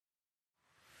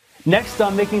Next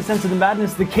on Making Sense of the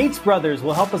Madness, the Cates brothers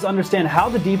will help us understand how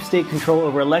the deep state control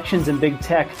over elections and big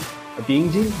tech are being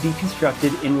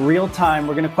deconstructed in real time.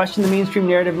 We're going to question the mainstream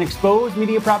narrative and expose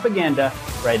media propaganda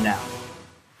right now.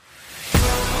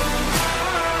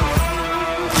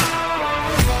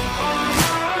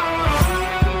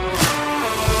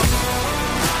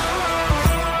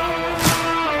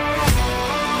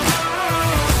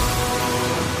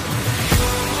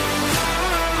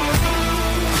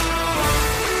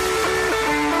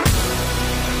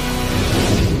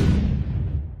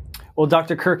 Well,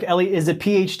 Dr. Kirk Elliott is a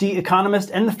PhD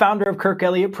economist and the founder of Kirk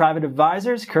Elliott Private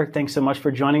Advisors. Kirk, thanks so much for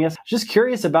joining us. Just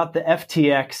curious about the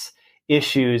FTX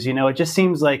issues. You know, it just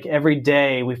seems like every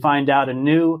day we find out a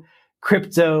new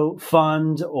crypto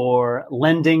fund or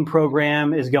lending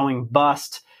program is going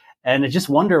bust. And I just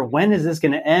wonder, when is this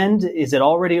going to end? Is it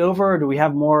already over, or do we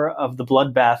have more of the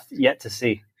bloodbath yet to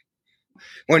see?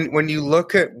 When you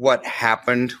look at what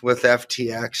happened with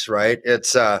FTX, right,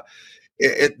 it's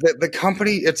the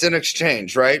company, it's an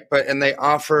exchange, right? And they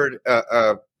offered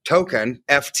a token,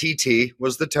 FTT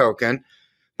was the token.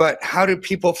 But how do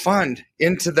people fund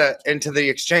into the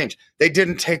exchange? They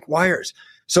didn't take wires.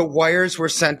 So wires were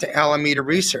sent to Alameda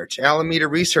Research. Alameda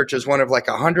Research is one of like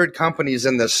 100 companies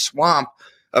in this swamp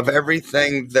of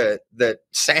everything that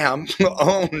Sam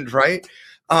owned, right?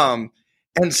 And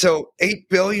so $8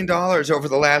 billion over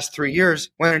the last 3 years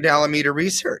went into Alameda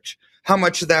Research. How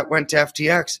much of that went to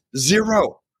FTX?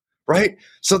 Zero, right?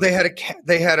 So they had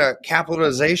a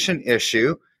capitalization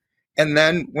issue, and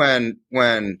then when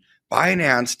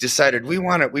Binance decided we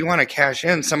want to cash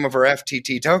in some of our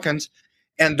FTT tokens,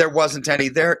 and there wasn't any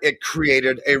there, it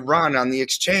created a run on the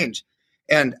exchange,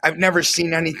 and I've never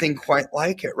seen anything quite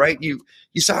like it, right? You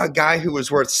saw a guy who was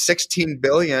worth $16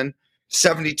 billion,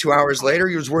 72 hours later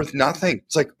he was worth nothing.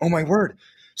 It's like, oh my word.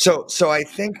 So I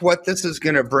think what this is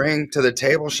going to bring to the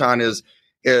table, Sean,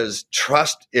 is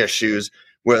trust issues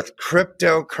with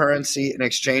cryptocurrency and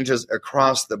exchanges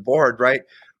across the board, right?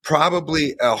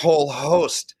 Probably a whole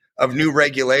host of new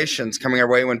regulations coming our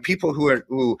way when people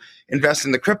who invest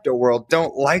in the crypto world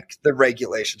don't like the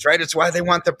regulations, right? It's why they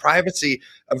want the privacy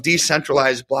of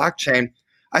decentralized blockchain.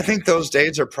 I think those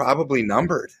days are probably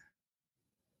numbered.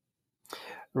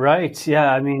 Right.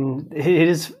 Yeah. I mean, it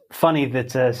is funny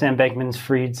that Sam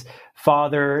Bankman-Fried's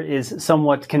father is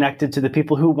somewhat connected to the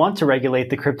people who want to regulate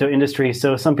the crypto industry.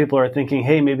 So some people are thinking,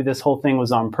 hey, maybe this whole thing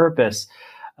was on purpose.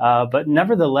 But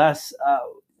nevertheless,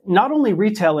 not only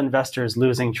retail investors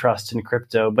losing trust in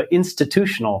crypto, but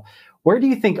institutional. Where do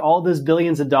you think all those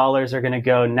billions of dollars are going to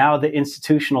go now that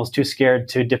institutional is too scared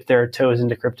to dip their toes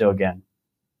into crypto again?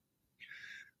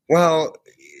 Well,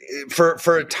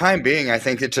 for a time being, I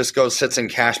think it just sits in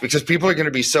cash because people are going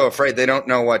to be so afraid they don't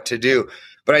know what to do.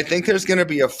 But I think there's going to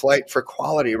be a flight for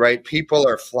quality, right? People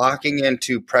are flocking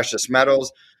into precious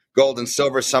metals, gold and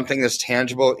silver, something that's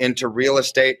tangible, into real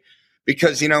estate,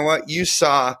 because you know what? You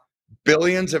saw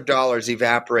billions of dollars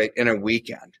evaporate in a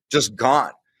weekend, just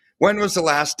gone. When was the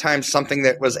last time something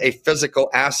that was a physical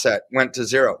asset went to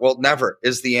zero? Well, never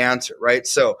is the answer, right?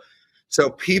 So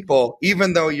people,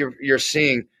 even though you're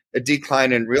seeing a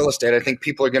decline in real estate, I think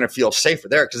people are going to feel safer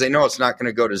there because they know it's not going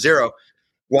to go to zero.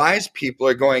 Wise people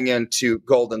are going into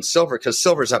gold and silver because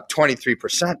silver's up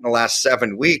 23% in the last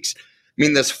 7 weeks. I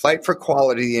mean, this fight for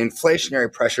quality, the inflationary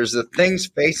pressures, the things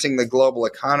facing the global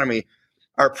economy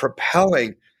are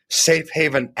propelling safe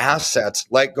haven assets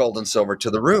like gold and silver to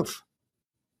the roof.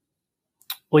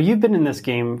 Well, you've been in this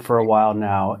game for a while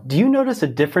now. Do you notice a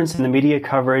difference in the media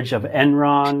coverage of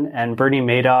Enron and Bernie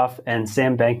Madoff and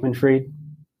Sam Bankman-Fried?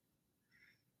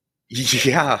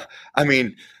 Yeah, I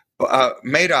mean,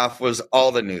 Madoff was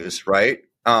all the news, right?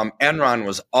 Enron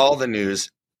was all the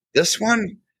news. This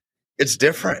one, it's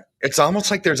different. It's almost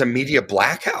like there's a media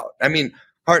blackout. I mean,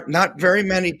 not very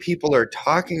many people are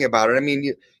talking about it. I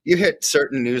mean, you hit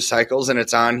certain news cycles and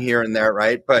it's on here and there,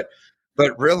 right? But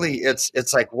really,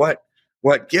 it's like what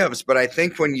gives. But I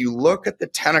think when you look at the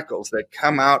tentacles that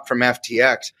come out from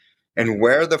FTX, and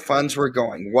where the funds were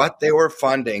going, what they were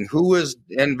funding, who was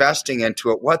investing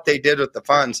into it, what they did with the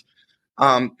funds,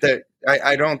 that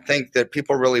I don't think that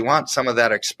people really want some of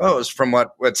that exposed from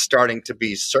what's starting to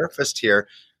be surfaced here.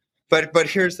 But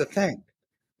here's the thing.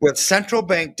 With central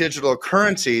bank digital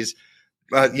currencies,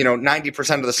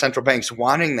 90% of the central banks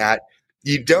wanting that,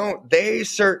 they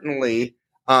certainly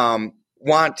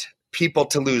want people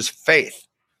to lose faith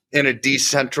in a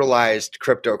decentralized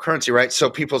cryptocurrency, right? So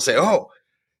people say, oh,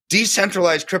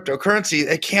 decentralized cryptocurrency,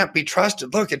 it can't be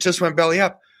trusted. Look, it just went belly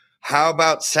up. How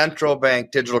about central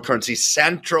bank digital currency,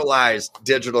 centralized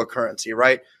digital currency,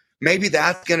 right? Maybe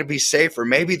that's going to be safer.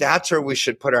 Maybe that's where we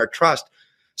should put our trust.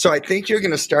 So I think you're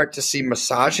going to start to see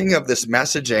massaging of this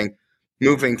messaging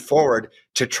moving forward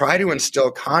to try to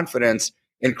instill confidence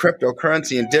in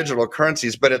cryptocurrency and digital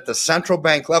currencies, but at the central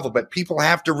bank level. But people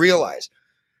have to realize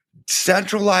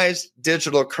centralized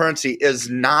digital currency is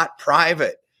not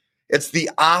private. It's the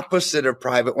opposite of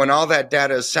private when all that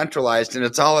data is centralized, and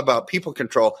it's all about people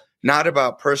control, not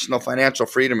about personal financial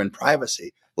freedom and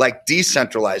privacy, like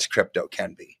decentralized crypto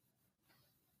can be.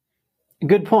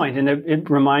 Good point. And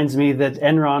it reminds me that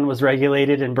Enron was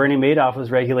regulated and Bernie Madoff was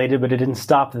regulated, but it didn't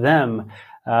stop them.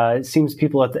 It seems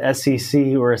people at the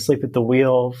SEC were asleep at the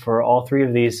wheel for all three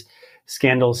of these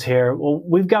scandals here. Well,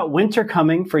 we've got winter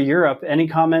coming for Europe. Any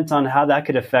comment on how that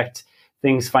could affect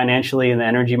things financially in the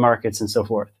energy markets and so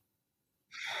forth?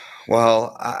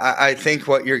 Well, I think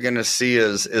what you're going to see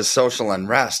is social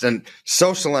unrest, and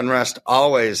social unrest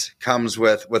always comes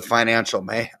with financial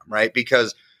mayhem, right?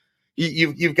 Because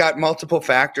you've got multiple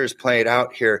factors played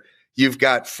out here. You've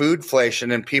got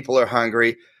foodflation, and people are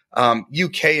hungry.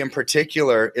 UK in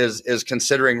particular is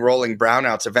considering rolling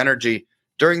brownouts of energy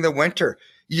during the winter.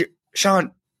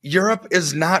 Sean, Europe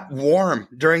is not warm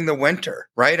during the winter,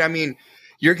 right? I mean,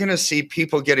 you're going to see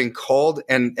people getting cold,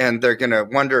 and they're going to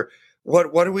wonder,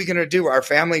 what are we going to do? Our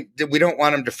family, we don't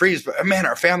want them to freeze, but man,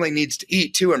 our family needs to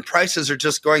eat too, and prices are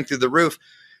just going through the roof.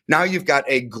 Now you've got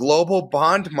a global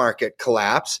bond market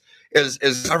collapse as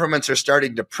governments are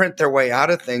starting to print their way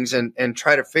out of things and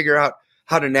try to figure out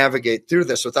how to navigate through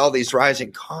this with all these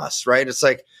rising costs, right? It's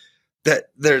like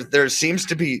that there seems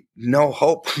to be no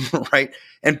hope, right?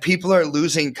 And people are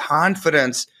losing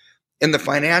confidence in the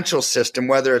financial system,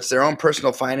 whether it's their own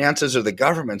personal finances or the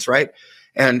government's, right?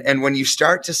 And when you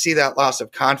start to see that loss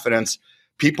of confidence,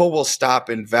 people will stop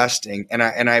investing. And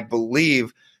I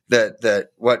believe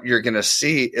that what you're going to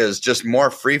see is just more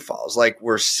free falls, like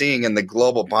we're seeing in the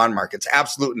global bond markets,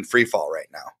 absolute in free fall right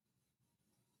now.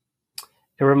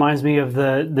 It reminds me of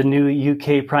the new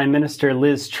UK Prime Minister,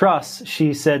 Liz Truss.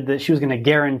 She said that she was going to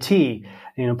guarantee,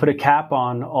 put a cap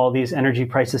on all these energy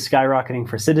prices skyrocketing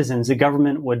for citizens. The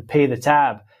government would pay the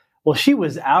tab. Well, she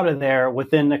was out of there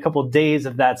within a couple of days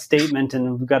of that statement,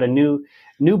 and we've got a new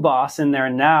boss in there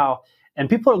now. And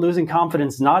people are losing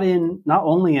confidence not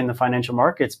only in the financial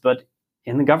markets, but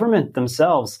in the government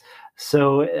themselves.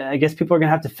 So I guess people are going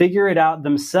to have to figure it out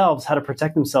themselves, how to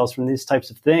protect themselves from these types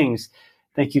of things.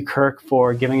 Thank you, Kirk,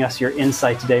 for giving us your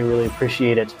insight today. Really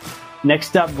appreciate it.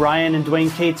 Next up, Brian and Duane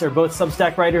Cates are both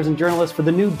Substack writers and journalists for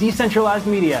the new Decentralized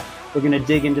Media. We're going to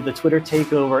dig into the Twitter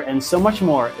takeover and so much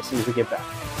more as soon as we get back.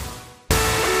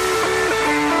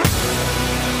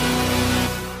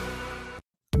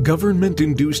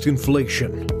 Government-induced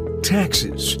inflation,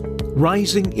 taxes,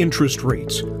 rising interest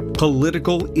rates,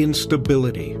 political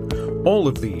instability. All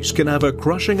of these can have a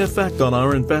crushing effect on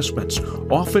our investments,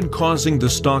 often causing the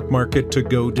stock market to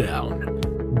go down.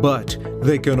 But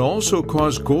they can also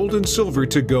cause gold and silver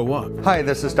to go up. Hi,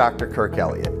 this is Dr. Kirk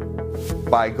Elliott.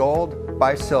 Buy gold,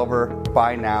 buy silver,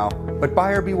 buy now, but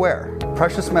buyer beware.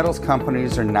 Precious metals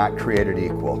companies are not created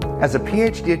equal. As a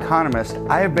PhD economist,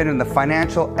 I have been in the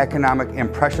financial, economic,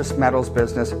 and precious metals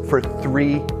business for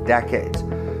 3 decades.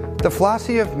 The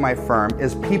philosophy of my firm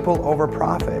is people over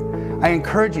profit. I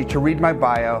encourage you to read my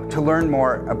bio to learn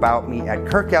more about me at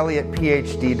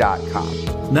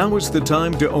kirkelliottphd.com. Now is the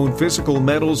time to own physical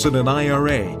metals in an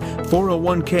IRA,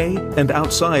 401k, and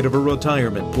outside of a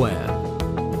retirement plan.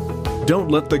 Don't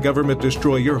let the government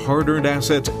destroy your hard-earned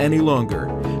assets any longer.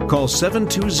 Call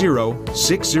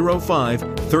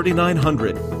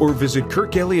 720-605-3900 or visit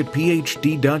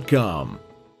kirkelliottphd.com.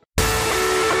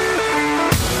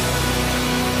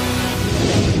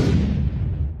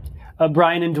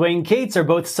 Brian and Duane Cates are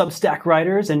both Substack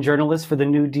writers and journalists for the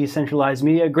new Decentralized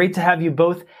Media. Great to have you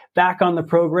both back on the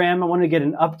program. I want to get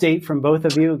an update from both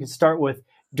of you. We can start with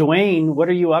Duane. What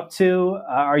are you up to?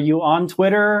 Are you on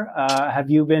Twitter? Have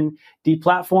you been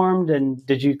deplatformed? And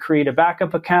did you create a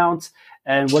backup account?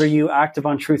 And what are you active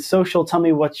on Truth Social? Tell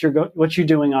me what you're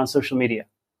doing on social media.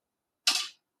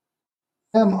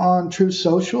 I'm on Truth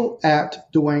Social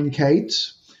at Duane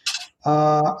Cates.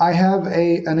 I have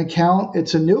an account.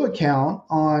 It's a new account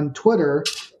on Twitter.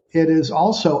 It is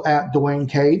also at Duane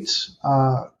Cates,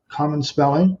 common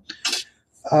spelling.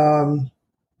 That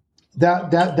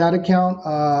account,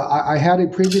 I had a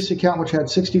previous account which had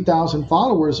 60,000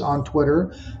 followers on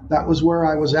Twitter. That was where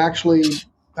I was actually,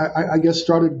 I guess,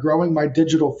 started growing my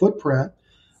digital footprint.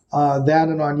 That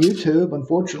and on YouTube,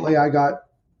 unfortunately, I got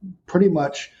pretty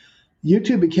much.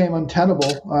 YouTube became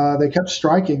untenable. They kept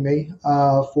striking me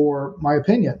for my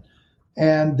opinion.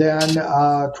 And then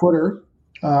Twitter,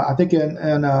 I think in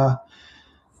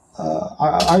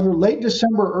either late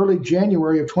December, early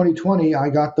January of 2020, I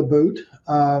got the boot.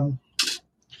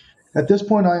 At this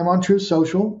point, I am on Truth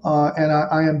Social, and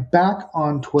I am back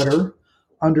on Twitter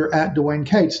under @Duane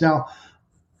Cates. Now,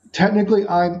 technically,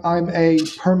 I'm a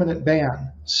permanent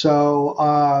ban. So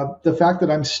the fact that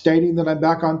I'm stating that I'm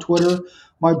back on Twitter,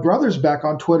 my brother's back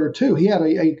on Twitter too. He had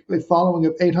a following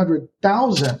of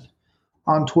 800,000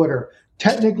 on Twitter.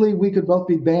 Technically, we could both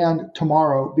be banned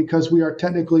tomorrow because we are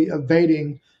technically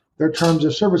evading their terms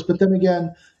of service. But then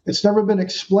again, it's never been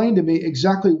explained to me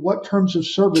exactly what terms of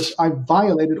service I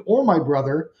violated, or my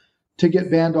brother, to get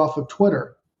banned off of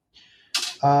Twitter.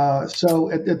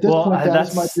 So at this point,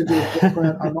 that's my digital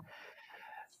footprint.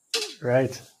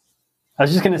 Right. I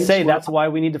was just going to say, that's why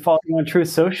we need to follow you on Truth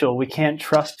Social. We can't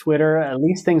trust Twitter. At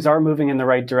least things are moving in the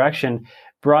right direction.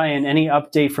 Brian, any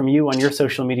update from you on your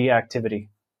social media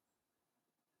activity?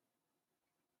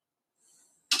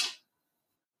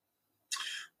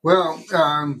 Well,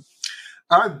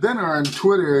 I've been on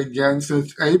Twitter again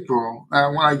since April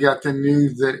when I got the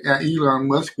news that Elon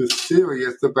Musk was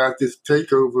serious about this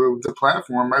takeover of the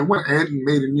platform. I went ahead and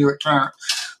made a new account,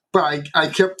 but I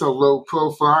kept a low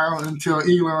profile until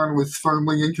Elon was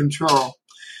firmly in control.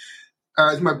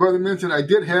 As my brother mentioned, I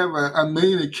did have a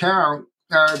main account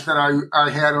that I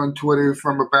had on Twitter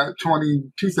from about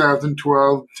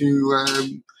 2012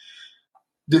 to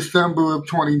December of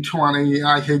 2020.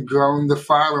 I had grown the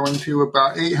following to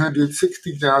about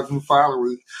 860,000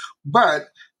 followers. But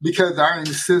because I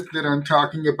insisted on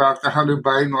talking about the Hunter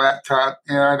Biden laptop,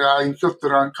 and I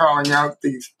insisted on calling out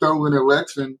the stolen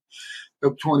election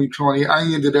of 2020, I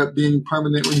ended up being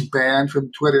permanently banned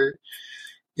from Twitter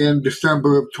in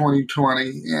December of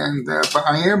 2020. But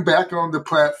I am back on the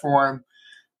platform.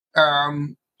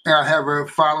 And I have a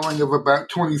following of about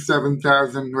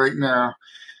 27,000 right now.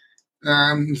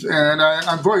 And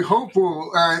I'm very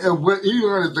hopeful of what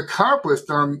Elon has accomplished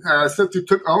since he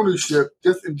took ownership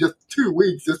in just 2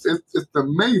 weeks. It's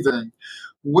amazing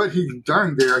what he's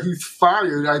done there. He's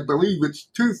fired, I believe it's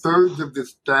 2/3 of the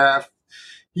staff.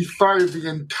 He fired the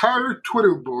entire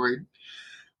Twitter board.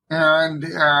 And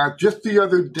just the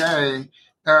other day,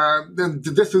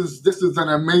 this is an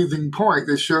amazing point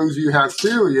that shows you how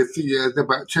serious he is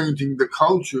about changing the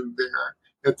culture there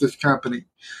at this company.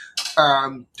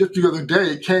 Just the other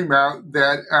day, it came out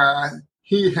that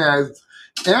he has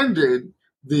ended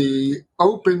the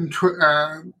open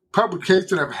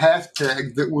publication of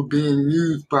hashtags that were being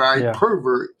used by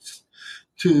perverts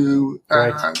to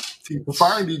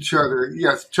find each other.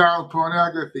 Yes, child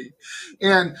pornography.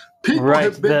 And people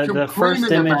have been complaining the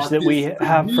first image about that we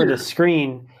have years. for the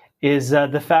screen is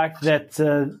the fact that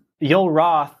Yoel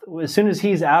Roth, as soon as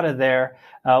he's out of there,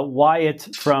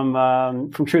 Wyatt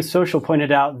from Truth Social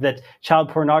pointed out that child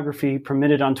pornography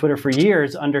permitted on Twitter for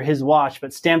years under his watch,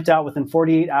 but stamped out within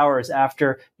 48 hours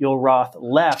after Yoel Roth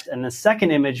left. And the second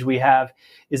image we have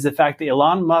is the fact that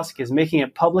Elon Musk is making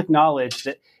it public knowledge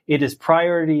that it is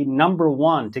priority number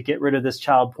one to get rid of this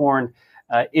child porn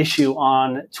issue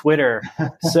on Twitter.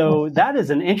 So that is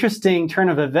an interesting turn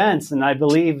of events. And I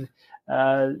believe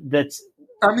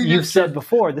you've said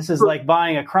before, this is like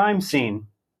buying a crime scene.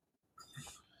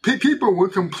 People were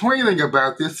complaining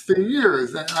about this for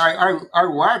years. And I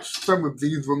watched some of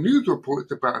these news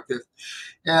reports about this.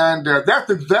 And that's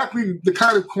exactly the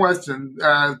kind of question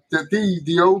that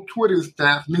the old Twitter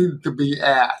staff needed to be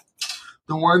asked.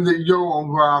 The one that Yoel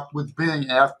Roth was being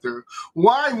after.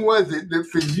 Why was it that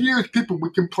for years people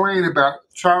would complain about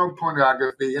child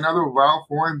pornography and other vile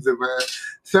forms of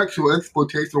sexual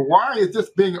exploitation? Why is this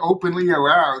being openly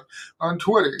allowed on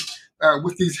Twitter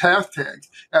with these hashtags?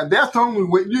 And that's only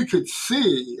what you could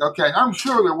see. Okay, I'm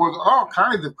sure there was all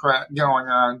kinds of crap going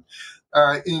on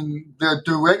in the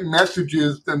direct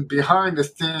messages and behind the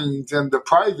scenes and the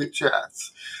private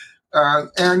chats.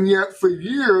 And yet, for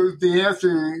years, the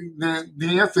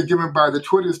answer given by the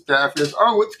Twitter staff is,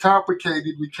 "Oh, it's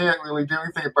complicated. We can't really do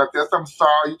anything about this. I'm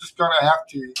sorry. You're just going to have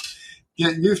to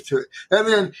get used to it." And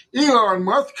then Elon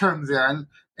Musk comes in,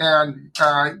 and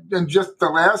in just the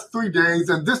last 3 days,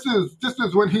 and this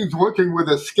is when he's working with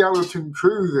a skeleton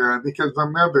crew there, because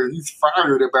remember, he's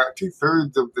fired about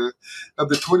 2/3 of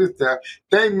the Twitter staff.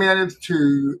 They managed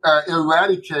to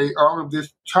eradicate all of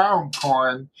this child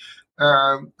porn.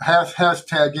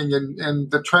 Hashtagging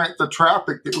and the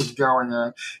traffic that was going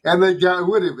on, and they got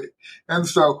rid of it. And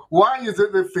so, why is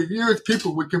it that for years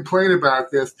people would complain about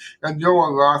this, and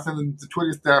Yoel Roth and the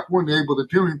Twitter staff weren't able to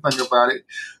do anything about it?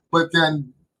 But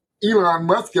then Elon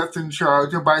Musk gets in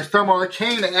charge, and by some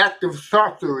arcane act of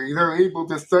sorcery, they're able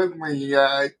to suddenly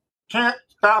can't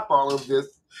stop all of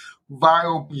this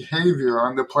vile behavior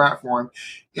on the platform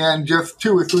in just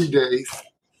 2 or 3 days.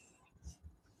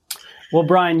 Well,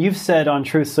 Brian, you've said on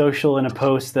Truth Social in a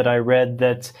post that I read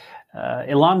that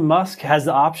Elon Musk has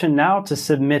the option now to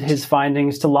submit his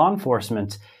findings to law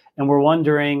enforcement. And we're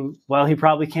wondering, well, he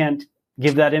probably can't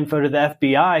give that info to the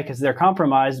FBI because they're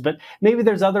compromised, but maybe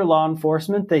there's other law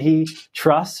enforcement that he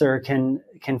trusts or can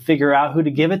figure out who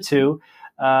to give it to.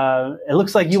 It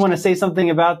looks like you want to say something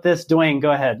about this. Duane,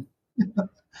 go ahead.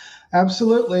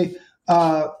 Absolutely.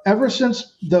 Ever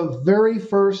since the very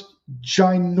first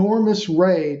ginormous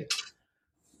raid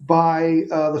by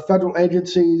the federal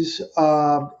agencies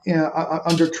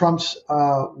under Trump's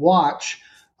watch,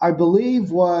 I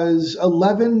believe was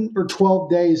 11 or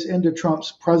 12 days into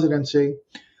Trump's presidency,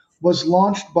 was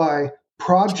launched by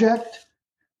Project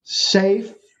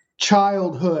Safe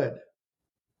Childhood.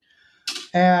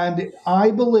 And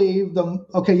I believe you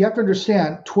have to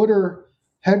understand, Twitter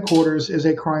headquarters is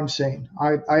a crime scene.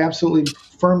 I absolutely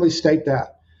firmly state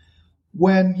that.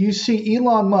 When you see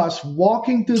Elon Musk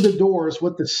walking through the doors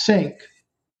with the sink,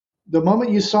 the moment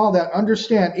you saw that,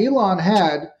 understand Elon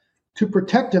had to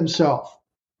protect himself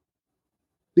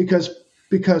because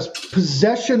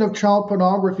possession of child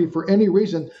pornography for any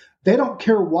reason, they don't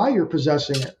care why you're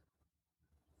possessing it,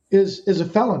 is a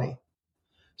felony.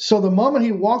 So the moment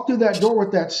he walked through that door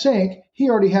with that sink, he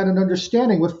already had an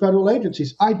understanding with federal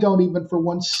agencies. I don't even for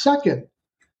 1 second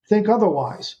think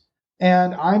otherwise.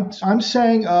 And I'm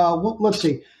saying, let's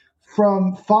see,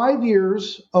 from 5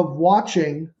 years of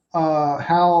watching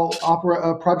how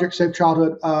Project Safe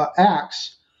Childhood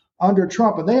acts under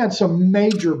Trump, and they had some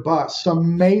major busts,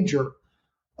 some major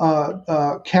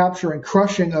capture and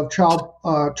crushing of child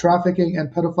trafficking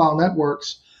and pedophile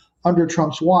networks under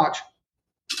Trump's watch.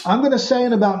 I'm going to say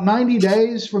in about 90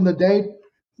 days from the day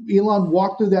Elon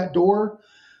walked through that door,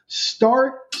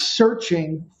 start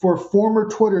searching for former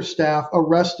Twitter staff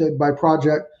arrested by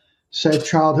Project Safe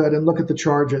Childhood and look at the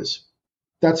charges.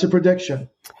 That's a prediction.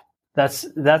 That's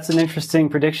an interesting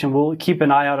prediction. We'll keep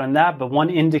an eye out on that. But one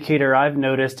indicator I've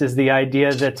noticed is the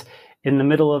idea that in the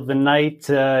middle of the night,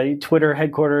 Twitter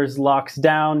headquarters locks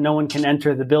down. No one can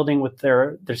enter the building with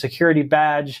their security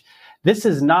badge. This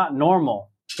is not normal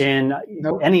in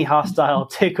any hostile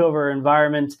takeover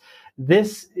environment.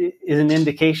 This is an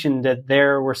indication that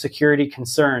there were security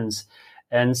concerns.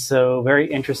 And so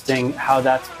very interesting how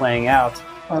that's playing out.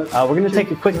 We're going to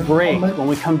take a quick break. When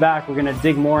we come back, we're going to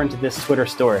dig more into this Twitter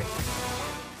story.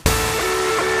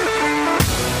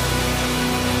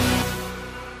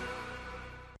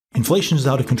 Inflation is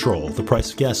out of control. The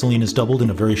price of gasoline has doubled in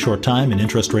a very short time, and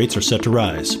interest rates are set to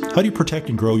rise. How do you protect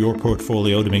and grow your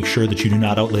portfolio to make sure that you do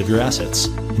not outlive your assets?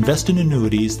 Invest in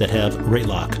annuities that have Rate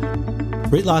Lock.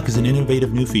 Rate Lock is an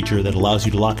innovative new feature that allows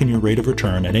you to lock in your rate of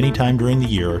return at any time during the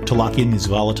year to lock in these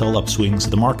volatile upswings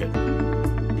of the market.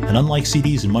 And unlike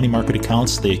CDs and money market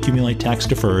accounts, they accumulate tax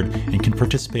deferred and can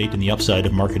participate in the upside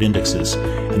of market indexes.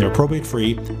 And they're probate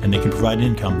free, and they can provide an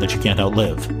income that you can't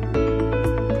outlive.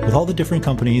 With all the different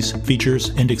companies, features,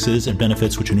 indexes, and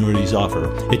benefits which annuities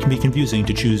offer, it can be confusing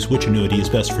to choose which annuity is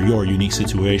best for your unique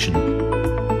situation.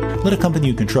 Let a company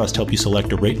you can trust help you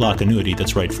select a Rate Lock annuity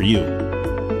that's right for you.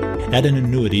 Add an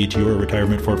annuity to your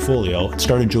retirement portfolio and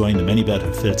start enjoying the many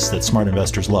benefits that smart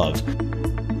investors love.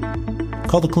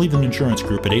 Call the Cleveland Insurance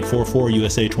Group at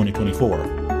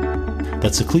 844-USA-2024.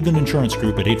 That's the Cleveland Insurance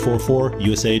Group at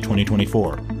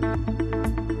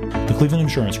 844-USA-2024. The Cleveland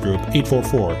Insurance Group,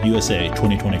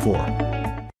 844-USA-2024.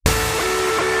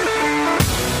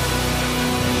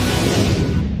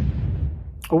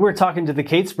 Well, we're talking to the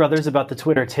Cates brothers about the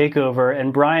Twitter takeover.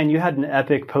 And Brian, you had an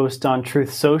epic post on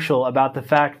Truth Social about the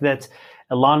fact that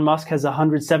Elon Musk has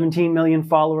 117 million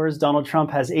followers. Donald Trump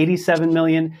has 87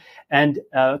 million. And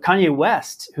Kanye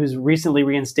West, who's recently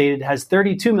reinstated, has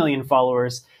 32 million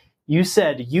followers. You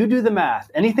said, you do the math.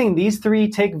 Anything these three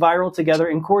take viral together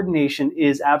in coordination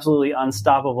is absolutely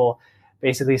unstoppable.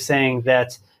 Basically saying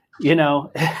that,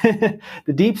 the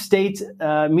deep state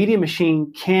media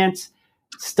machine can't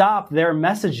stop their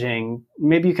messaging.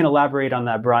 Maybe you can elaborate on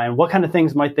that, Brian. What kind of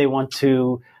things might they want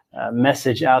to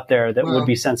message out there that would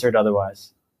be censored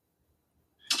otherwise?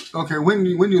 Okay, when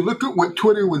you look at what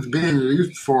Twitter was being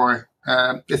used for,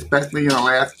 especially in the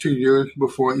last 2 years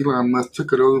before Elon Musk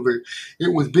took it over,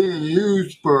 it was being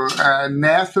used for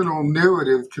national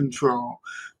narrative control.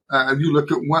 You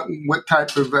look at what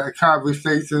type of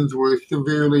conversations were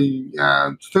severely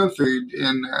censored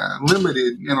and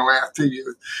limited in the last 2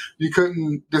 years. You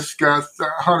couldn't discuss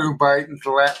Hunter Biden's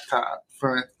laptop,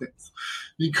 for instance.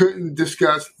 you couldn't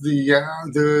discuss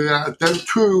the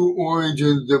true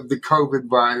origins of the COVID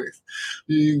virus.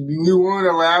 You weren't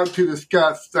allowed to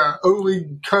discuss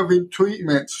early COVID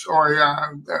treatments or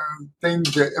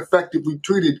things that effectively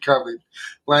treated COVID,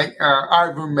 like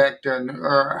ivermectin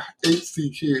or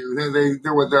HCQ.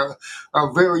 There was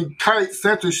a very tight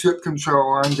censorship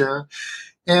control on there.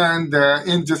 And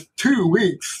in just 2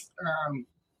 weeks,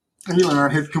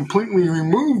 Elon has completely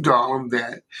removed all of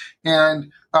that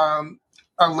and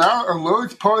allowed a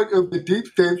large part of the deep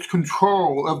state's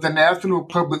control of the national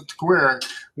public square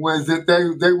was that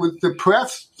they would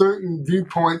suppress certain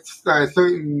viewpoints,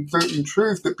 certain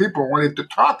truths that people wanted to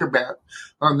talk about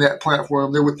on that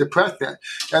platform. They would suppress that.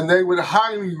 And they would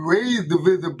highly raise the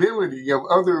visibility of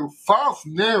other false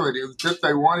narratives that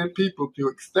they wanted people to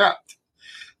accept.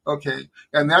 Okay,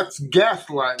 and that's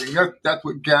gaslighting. That's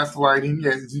what gaslighting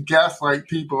is. You gaslight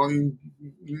people, and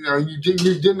you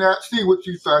did not see what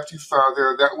you thought you saw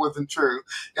there. That wasn't true.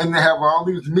 And they have all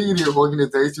these media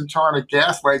organizations trying to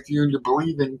gaslight you into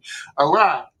believing a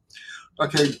lie.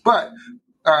 Okay, but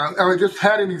I just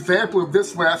had an example of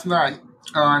this last night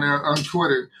on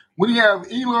Twitter. When you have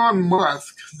Elon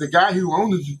Musk, the guy who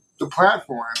owns the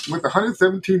platform with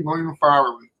 117 million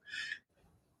followers,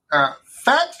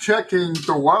 fact-checking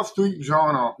the Wall Street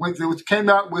Journal, which came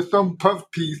out with some puff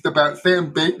piece about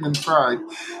Sam Bankman-Fried,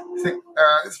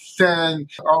 saying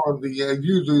all of the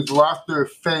users lost their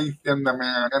faith in the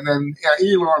man. And then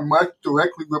Elon Musk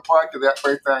directly replied to that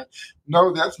by saying,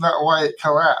 no, that's not why it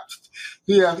collapsed.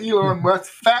 So you have Elon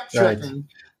Musk fact-checking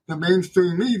the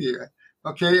mainstream media.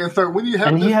 Okay, and so when you have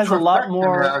and he has a lot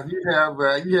more.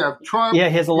 You have Trump. Yeah,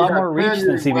 he has a lot more reach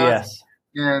than CBS.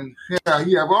 And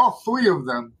you have all three of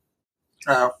them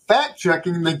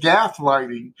fact-checking the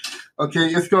gaslighting. Okay,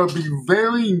 it's going to be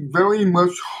very, very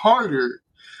much harder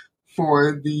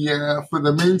for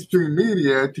the mainstream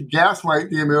media to gaslight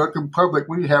the American public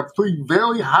when you have three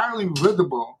very highly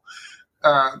visible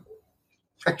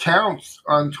accounts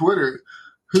on Twitter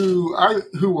who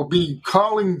will be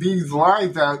calling these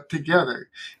lies out together.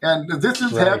 And this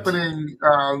is happening.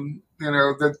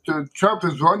 That Trump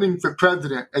is running for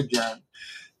president again.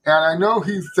 And I know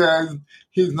he says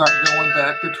he's not going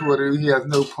back to Twitter. He has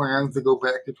no plans to go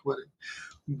back to Twitter.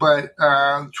 But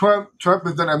Trump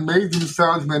is an amazing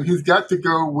salesman. He's got to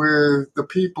go where the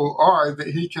people are that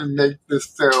he can make this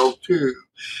sell to.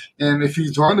 And if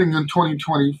he's running in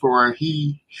 2024,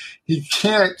 he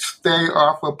can't stay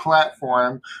off a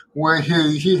platform where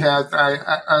he has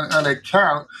an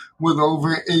account with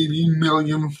over 80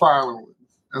 million followers.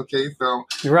 Okay, so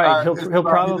you're right. He'll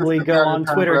probably go on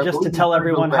Twitter just to tell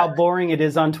everyone how boring it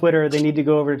is on Twitter. They need to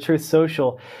go over to Truth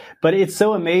Social. But it's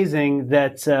so amazing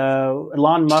that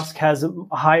Elon Musk has a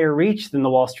higher reach than the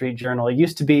Wall Street Journal. It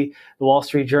used to be the Wall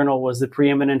Street Journal was the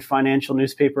preeminent financial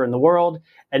newspaper in the world.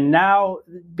 And now,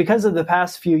 because of the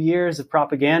past few years of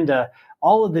propaganda,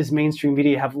 all of this mainstream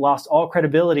media have lost all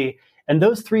credibility. And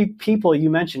those three people you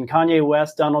mentioned, Kanye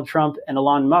West, Donald Trump, and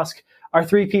Elon Musk, are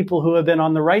three people who have been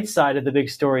on the right side of the big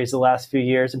stories the last few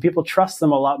years, and people trust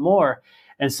them a lot more.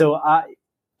 And so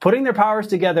putting their powers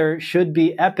together should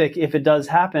be epic if it does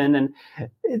happen.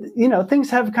 And, things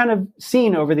have kind of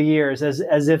seen over the years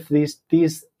as if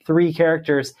these three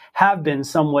characters have been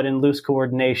somewhat in loose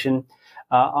coordination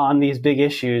on these big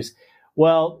issues.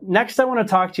 Well, next I want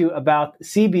to talk to you about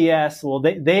CBS. Well,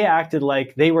 they acted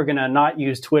like they were going to not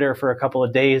use Twitter for a couple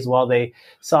of days while they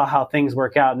saw how things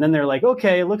work out. And then they're like,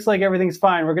 okay, it looks like everything's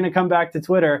fine. We're going to come back to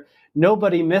Twitter.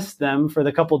 Nobody missed them for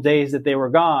the couple of days that they were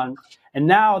gone. And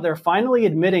now they're finally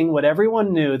admitting what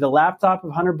everyone knew. The laptop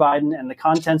of Hunter Biden and the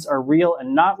contents are real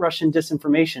and not Russian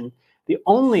disinformation. The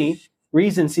only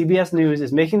reason CBS News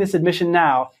is making this admission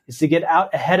now is to get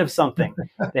out ahead of something.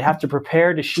 They have to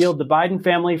prepare to shield the Biden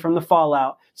family from the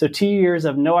fallout. So 2 years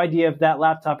of no idea if that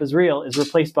laptop is real is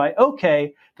replaced by,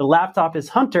 okay, the laptop is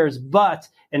Hunter's, but,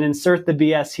 and insert the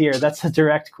BS here. That's a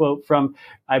direct quote from,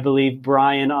 I believe,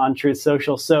 Brian on Truth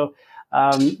Social. So,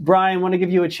 Brian, I want to give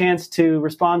you a chance to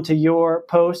respond to your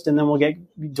post, and then we'll get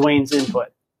Duane's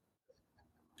input.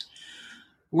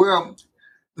 Well,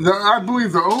 I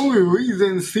believe the only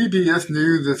reason CBS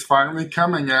News is finally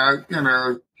coming out,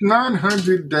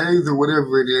 900 days or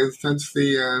whatever it is since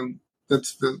the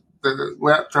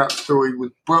laptop story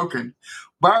was broken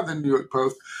by the New York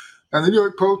Post. And the New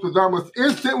York Post was almost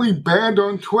instantly banned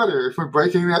on Twitter for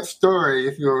breaking that story,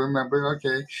 if you'll remember.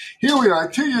 Okay, here we are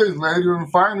 2 years later,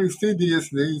 and finally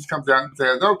CBS News comes out and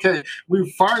says, okay,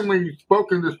 we've finally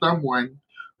spoken to someone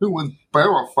who was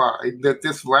verified that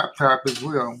this laptop is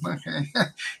real. Okay.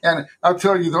 And I'll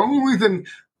tell you, the only reason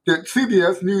that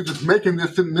CBS News is making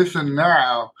this admission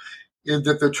now is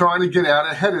that they're trying to get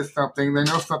out ahead of something. They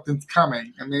know something's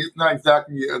coming. I mean, it's not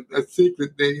exactly a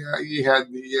secret. He had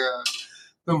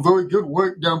some very good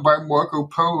work done by Marco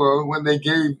Polo when they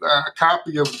gave a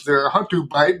copy of their Hunter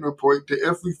Biden report to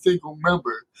every single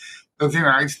member of the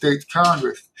United States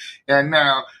Congress. And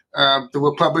now the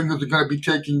Republicans are going to be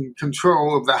taking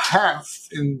control of the House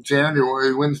in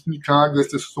January when the new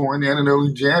Congress is sworn in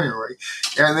early January.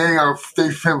 And they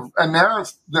have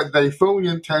announced that they fully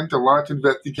intend to launch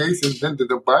investigations into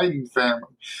the Biden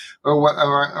family, or what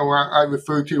I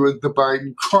refer to as the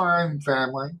Biden crime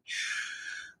family.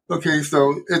 Okay,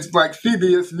 so it's like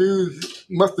CBS News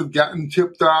must have gotten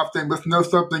tipped off. They must know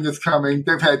something is coming.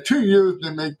 They've had 2 years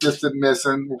to make this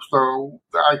admission, so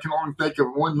I can only think of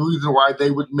one reason why they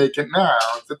would make it now,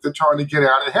 that they're trying to get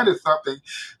out ahead of something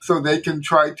so they can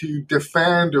try to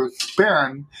defend or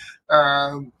spin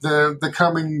the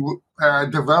coming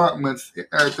developments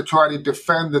to try to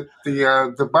defend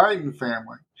the Biden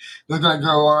family. They're going to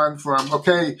go on from,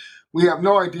 okay, we have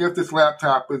no idea if this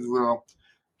laptop is real,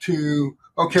 to,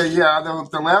 okay, yeah,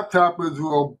 the laptop is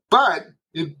real, but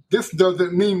this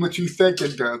doesn't mean what you think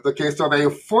it does. Okay, so they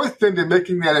are forced into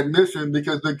making that admission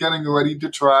because they're getting ready to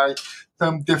try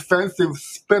some defensive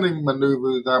spinning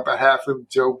maneuvers on behalf of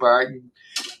Joe Biden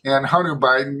and Hunter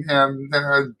Biden and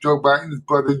Joe Biden's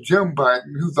brother Jim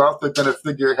Biden, who's also going to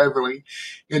figure heavily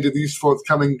into these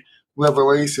forthcoming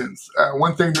revelations.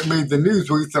 One thing that made the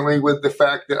news recently was the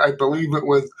fact that I believe it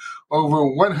was over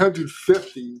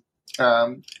 150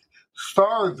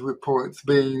 SARS reports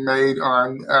being made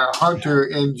on Hunter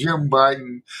and Jim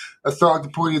Biden. A SARS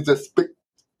report is a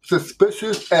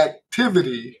suspicious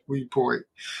activity report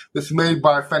that's made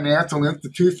by a financial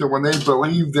institution when they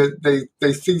believe that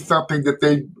they see something that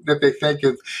they think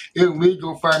is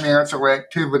illegal financial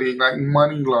activity, like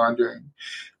money laundering.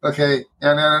 Okay,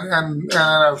 and in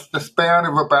the span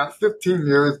of about 15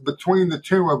 years between the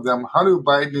two of them, Hunter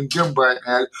Biden and Jim Biden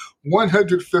had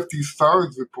 150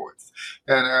 SARS reports.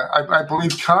 And I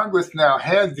believe Congress now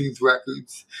has these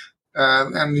records.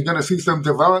 And you're going to see some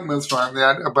developments from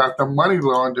that about the money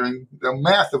laundering, the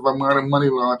massive amount of money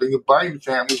laundering the Biden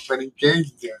family's been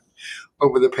engaged in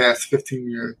over the past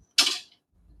 15 years.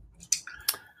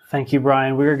 Thank you,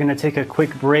 Brian. We're going to take a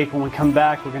quick break. When we come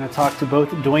back, we're going to talk to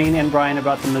both Duane and Brian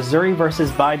about the Missouri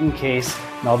versus Biden case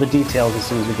and all the details as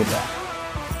soon as we get back.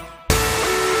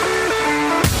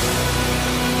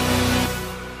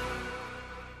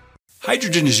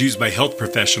 Hydrogen is used by health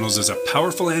professionals as a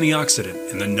powerful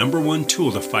antioxidant and the #1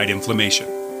 tool to fight inflammation.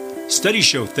 Studies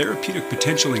show therapeutic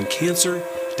potential in cancer,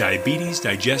 diabetes,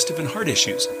 digestive, and heart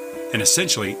issues, and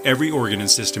essentially every organ and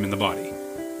system in the body.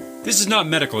 This is not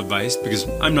medical advice because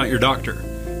I'm not your doctor,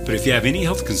 but if you have any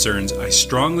health concerns, I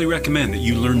strongly recommend that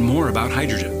you learn more about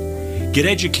hydrogen. Get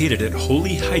educated at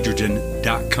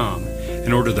holyhydrogen.com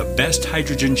and order the best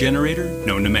hydrogen generator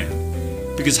known to man.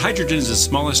 Because hydrogen is the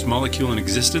smallest molecule in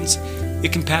existence,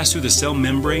 it can pass through the cell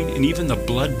membrane and even the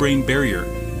blood-brain barrier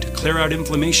to clear out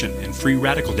inflammation and free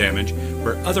radical damage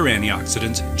where other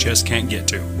antioxidants just can't get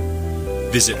to.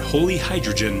 Visit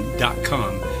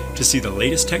holyhydrogen.com to see the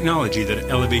latest technology that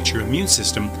elevates your immune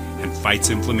system and fights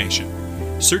inflammation.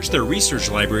 Search their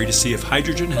research library to see if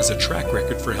hydrogen has a track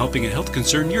record for helping a health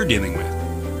concern you're dealing with.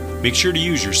 Make sure to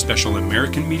use your special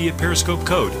American Media Periscope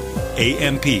code,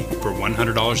 AMP, for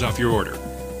 $100 off your order.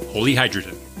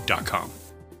 holyhydrogen.com.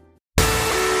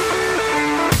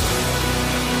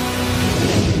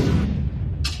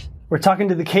 We're talking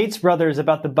to the Cates brothers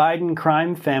about the Biden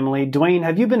crime family. Duane,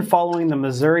 have you been following the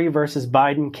Missouri versus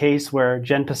Biden case where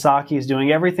Jen Psaki is doing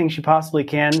everything she possibly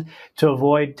can to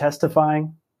avoid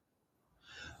testifying?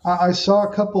 I saw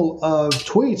a couple of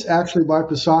tweets actually by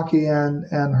Psaki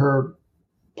and her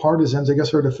partisans, I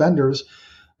guess her defenders.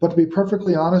 But to be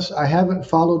perfectly honest, I haven't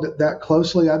followed it that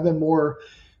closely. I've been more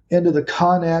into the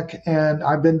Connick, and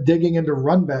I've been digging into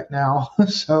Runbeck now.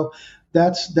 So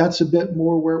that's a bit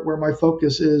more where my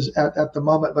focus is at the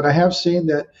moment. But I have seen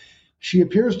that she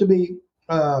appears to be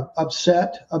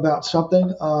upset about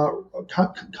something,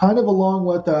 kind of along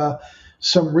with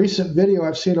some recent video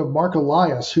I've seen of Mark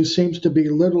Elias, who seems to be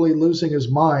literally losing his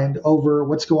mind over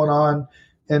what's going on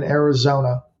in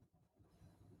Arizona.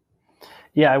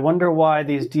 Yeah, I wonder why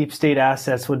these deep state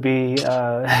assets would be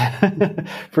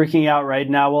freaking out right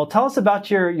now. Well, tell us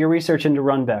about your research into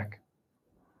Runbeck.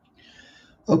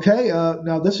 Okay,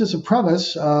 now this is a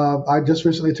premise. I just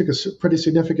recently took a pretty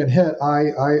significant hit.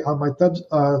 I on my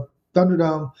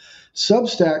Thunderdome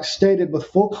Substack stated with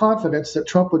full confidence that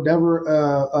Trump would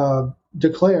never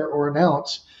declare or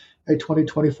announce a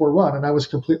 2024 run, and I was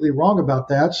completely wrong about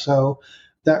that. So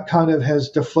that kind of has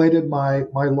deflated my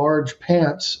large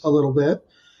pants a little bit.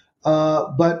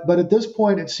 But at this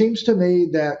point, it seems to me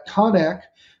that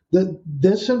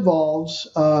this involves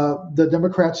the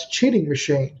Democrats' cheating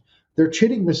machine. Their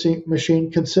cheating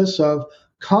machine consists of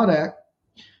Connect,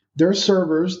 their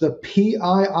servers, the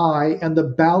PII, and the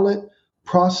ballot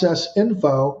process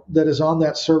info that is on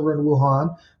that server in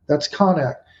Wuhan. That's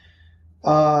Connect.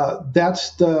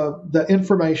 That's the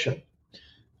information.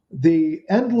 The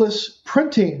endless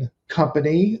printing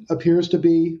company appears to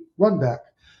be Runback.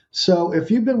 So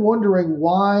if you've been wondering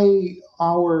why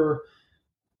our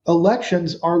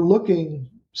elections are looking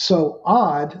so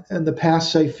odd in the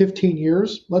past, say, 15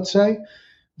 years, let's say,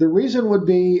 the reason would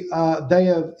be they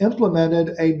have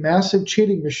implemented a massive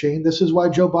cheating machine. This is why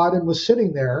Joe Biden was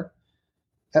sitting there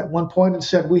at one point and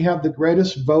said, we have the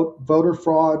greatest voter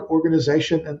fraud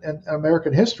organization in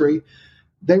American history.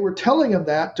 They were telling him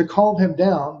that to calm him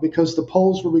down because the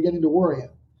polls were beginning to worry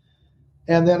him.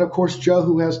 And then, of course, Joe,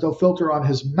 who has no filter on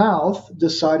his mouth,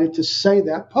 decided to say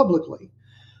that publicly.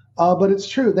 But it's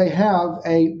true. They have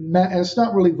and it's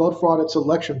not really vote fraud, it's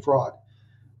election fraud.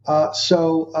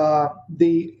 So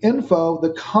the info,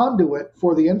 the conduit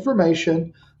for the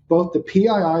information, both the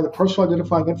PII, the personal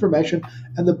identifying information,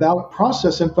 and the ballot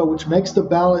process info, which makes the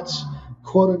ballots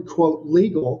quote unquote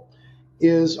legal,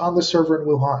 is on the server in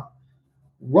Wuhan.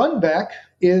 Runback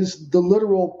is the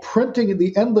literal printing,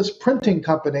 the endless printing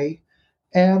company,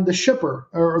 and the shipper,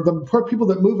 or the people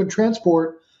that move and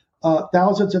transport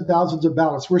thousands and thousands of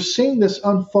ballots. We're seeing this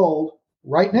unfold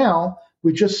right now.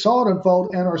 We just saw it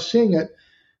unfold and are seeing it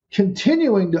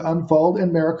continuing to unfold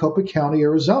in Maricopa County,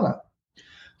 Arizona.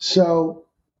 So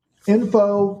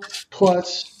info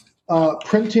plus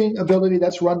printing ability,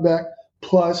 that's Runback,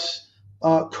 plus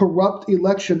corrupt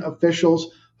election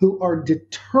officials who are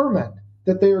determined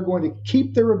that they are going to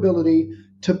keep their ability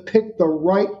to pick the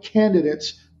right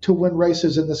candidates to win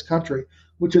races in this country,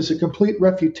 which is a complete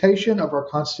refutation of our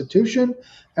Constitution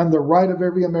and the right of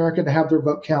every American to have their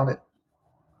vote counted.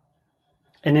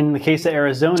 And in the case of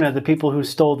Arizona, the people who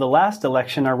stole the last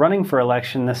election are running for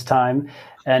election this time,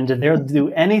 and they'll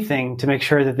do anything to make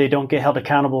sure that they don't get held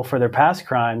accountable for their past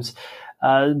crimes.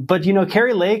 But,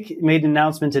 Kari Lake made an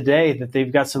announcement today that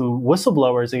they've got some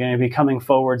whistleblowers that are going to be coming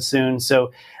forward soon.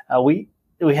 So we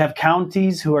have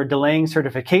counties who are delaying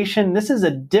certification. This is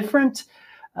a different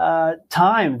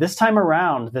time, this time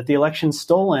around, that the election's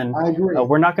stolen. I agree.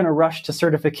 We're not going to rush to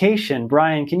certification.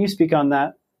 Brian, can you speak on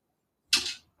that?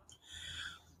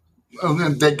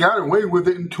 They got away with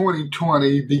it in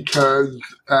 2020 because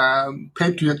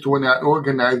patriots were not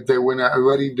organized. They were not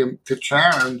ready to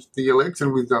challenge the election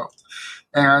results.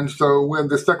 And so when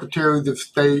the secretaries of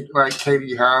state like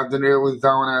Katie Hobbs in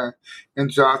Arizona and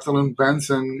Jocelyn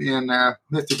Benson in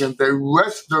Michigan, they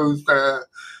rushed those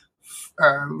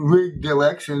rigged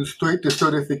elections straight to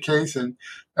certification.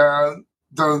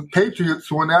 The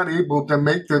patriots were not able to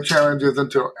make their challenges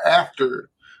until after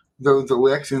those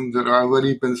elections that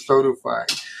already been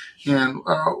certified. And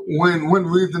one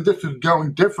reason this is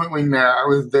going differently now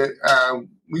is that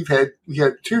we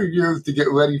had 2 years to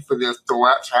get ready for this, to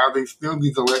watch how they steal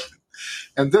these elections.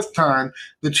 And this time,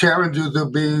 the challenges are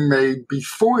being made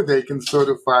before they can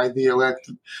certify the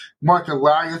election. Mark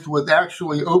Elias was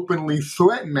actually openly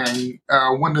threatening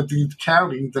one of these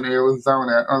counties in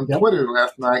Arizona on Twitter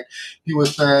last night. He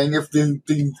was saying if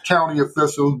the county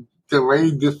officials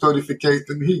delayed this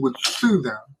certification, he would sue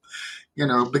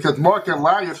them. Because Mark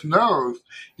Elias knows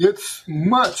it's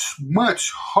much, much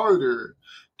harder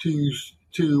to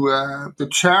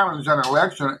challenge an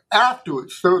election after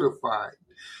it's certified.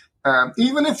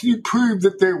 Even if you prove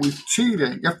that there was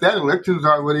cheating, if that election's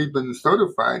already been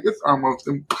certified, it's almost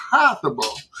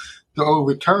impossible to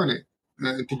overturn it,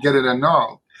 to get it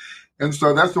annulled. And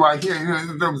so that's why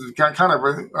there was kind of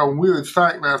a weird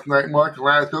sight last night, Mark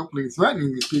Elias openly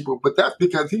threatening these people, but that's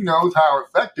because he knows how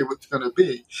effective it's going to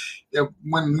be.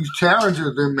 When these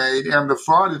challenges are made and the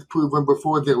fraud is proven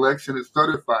before the election is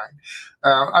certified,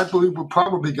 I believe we're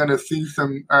probably going to see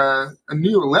some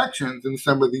new elections in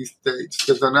some of these states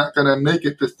because they're not going to make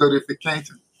it to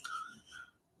certification.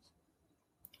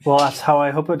 Well, that's how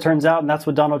I hope it turns out, and that's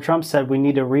what Donald Trump said. We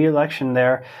need a re-election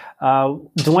there.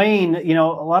 Duane, a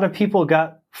lot of people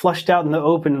got flushed out in the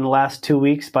open in the last 2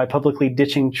 weeks by publicly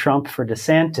ditching Trump for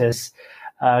DeSantis.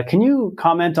 Can you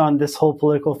comment on this whole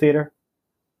political theater?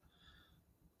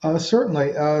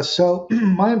 Certainly. So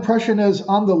my impression is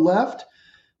on the left,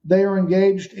 they are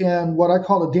engaged in what I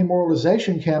call a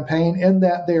demoralization campaign, in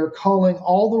that they are calling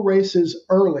all the races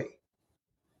early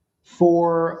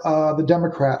for the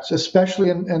Democrats, especially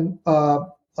in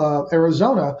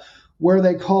Arizona, where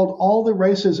they called all the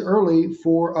races early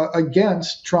for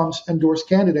against Trump's endorsed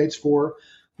candidates for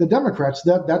the Democrats.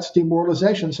 That's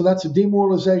demoralization. So that's a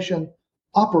demoralization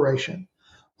operation.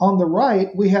 On the right,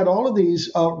 we had all of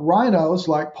these rhinos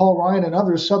like Paul Ryan and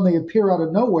others suddenly appear out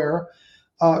of nowhere.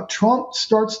 Trump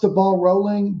starts the ball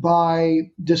rolling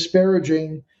by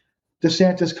disparaging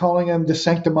DeSantis, calling him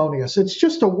DeSanctimonious. It's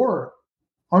just a word.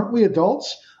 Aren't we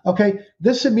adults? Okay,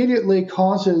 this immediately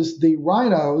causes the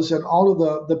rhinos and all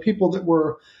of the people that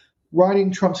were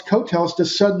riding Trump's coattails to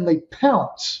suddenly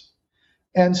pounce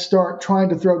and start trying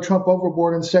to throw Trump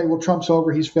overboard and say, well, Trump's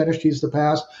over, he's finished, he's the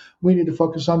past. We need to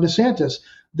focus on DeSantis.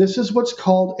 This is what's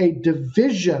called a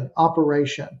division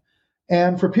operation.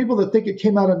 And for people that think it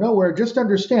came out of nowhere, just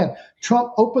understand,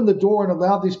 Trump opened the door and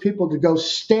allowed these people to go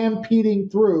stampeding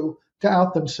through to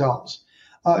out themselves.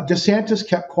 DeSantis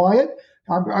kept quiet.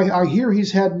 I hear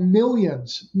he's had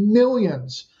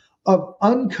millions of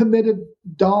uncommitted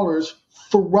dollars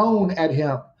thrown at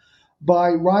him by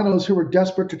rhinos who were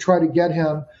desperate to try to get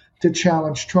him to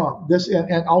challenge Trump.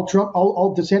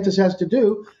 All DeSantis has to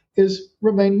do is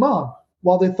remain mum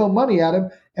while they throw money at him,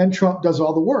 and Trump does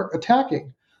all the work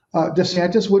attacking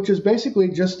DeSantis, which is basically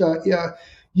just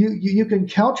you can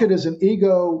couch it as an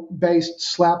ego-based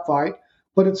slap fight,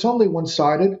 but it's only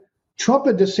one-sided. Trump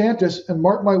and DeSantis, and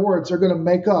mark my words, are going to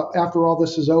make up after all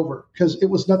this is over, because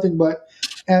it was nothing but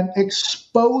an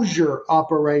exposure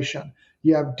operation.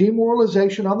 You have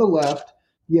demoralization on the left,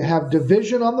 you have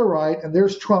division on the right, and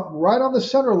there's Trump right on the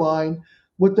center line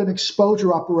with an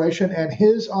exposure operation, and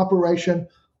his operation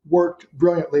worked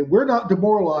brilliantly. We're not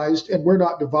demoralized and we're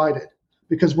not divided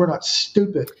because we're not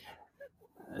stupid.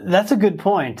 That's a good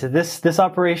point. This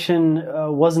operation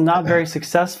was not very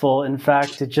successful. In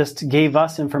fact, it just gave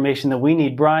us information that we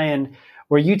need. Brian,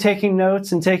 were you taking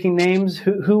notes and taking names?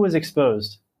 Who was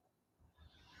exposed?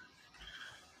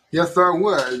 Yes, I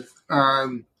was.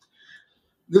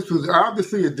 This was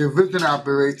obviously a division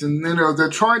operation. They're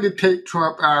trying to take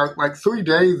Trump out like 3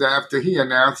 days after he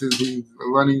announces he's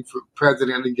running for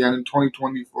president again in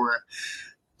 2024.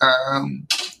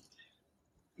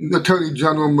 Attorney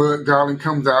General Merrick Garland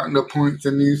comes out and appoints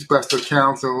a new special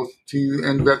counsel to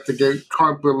investigate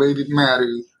Trump-related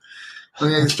matters.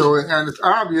 Okay, so, and it's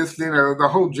obvious, the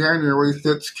whole January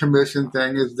 6th commission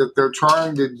thing is that they're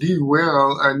trying to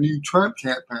derail a new Trump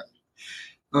campaign.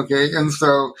 Okay, and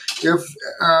so if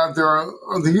there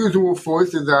are the usual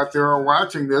forces out there are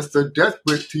watching this, they're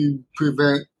desperate to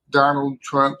prevent Donald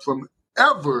Trump from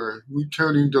ever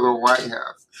returning to the White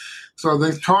House. So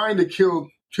they're trying to kill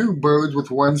two birds with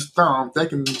one stone. They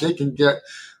can get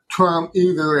Trump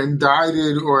either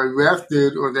indicted or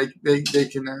arrested, or they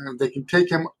can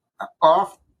take him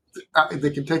off.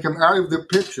 They can take him out of the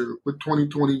picture for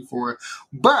 2024,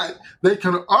 but they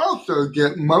can also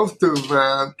get most of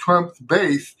Trump's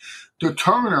base to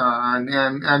turn on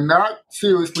and not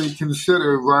seriously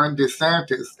consider Ron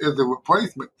DeSantis as a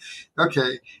replacement.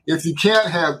 Okay, if you can't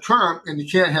have Trump and you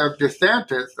can't have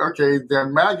DeSantis, okay,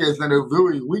 then MAGA is in a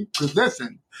very weak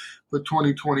position for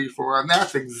 2024, and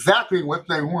that's exactly what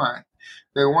they want.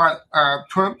 They want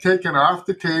Trump taken off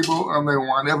the table, and they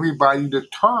want everybody to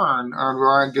turn on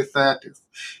Ron DeSantis.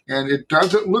 And it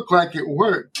doesn't look like it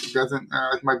worked. It doesn't,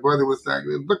 as my brother was saying,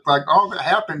 it looked like all that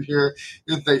happened here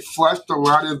is they flushed a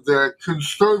lot of the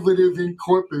conservative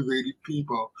incorporated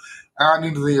people out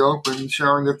into the open,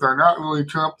 showing that they're not really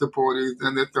Trump supporters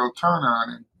and that they'll turn on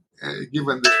him,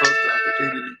 given the first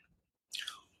opportunity.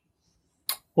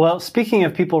 Well, speaking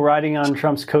of people riding on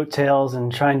Trump's coattails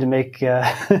and trying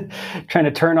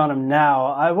to turn on him now,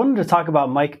 I wanted to talk about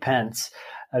Mike Pence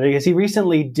because he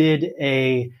recently did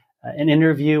an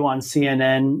interview on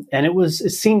CNN, and it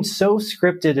seemed so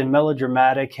scripted and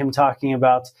melodramatic. Him talking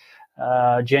about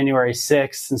January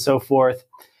 6th and so forth,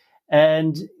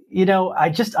 and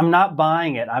I'm not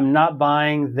buying it. I'm not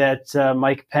buying that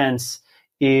Mike Pence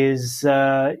is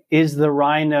the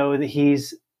rhino that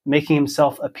he's making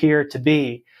himself appear to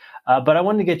be. But I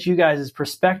wanted to get you guys'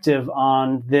 perspective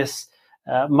on this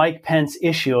Mike Pence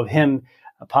issue of him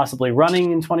possibly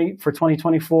running for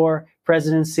 2024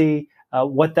 presidency,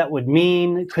 what that would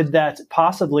mean. Could that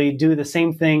possibly do the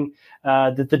same thing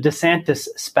that the DeSantis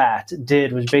spat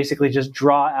did, which basically just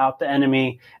draw out the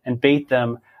enemy and bait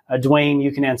them? Duane,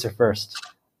 you can answer first.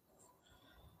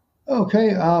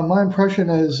 Okay, my impression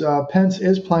is Pence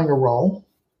is playing a role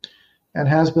and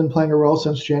has been playing a role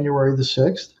since January the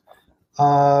 6th.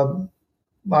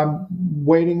 I'm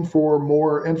waiting for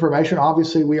more information.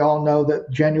 Obviously, we all know that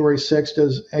January 6th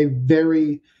is a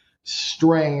very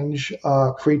strange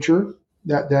creature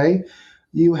that day.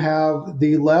 You have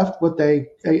the left with a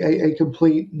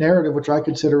complete narrative, which I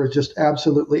consider is just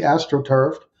absolutely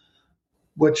astroturfed,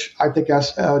 which I think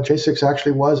J6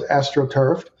 actually was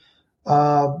astroturfed.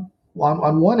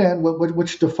 on one end,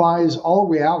 which defies all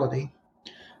reality.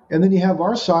 And then you have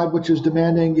our side, which is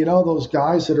demanding, those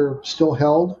guys that are still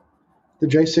held, the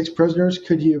J6 prisoners,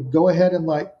 could you go ahead and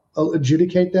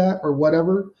adjudicate that or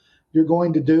whatever you're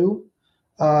going to do?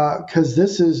 Because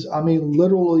this is,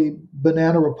 literally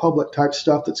Banana Republic type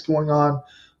stuff that's going on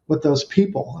with those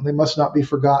people, and they must not be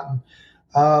forgotten.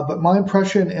 But my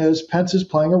impression is Pence is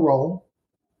playing a role,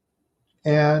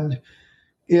 and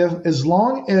as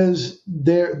long as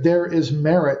there is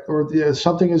merit or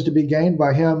something is to be gained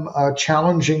by him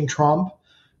challenging Trump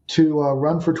to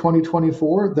run for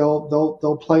 2024,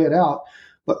 they'll play it out.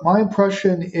 But my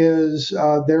impression is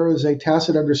there is a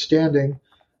tacit understanding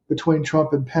between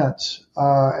Trump and Pence.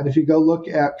 And if you go look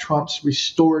at Trump's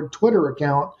restored Twitter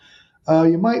account,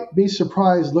 you might be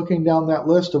surprised looking down that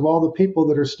list of all the people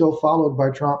that are still followed by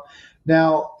Trump.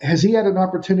 Now, has he had an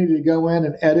opportunity to go in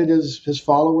and edit his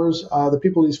followers, the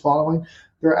people he's following?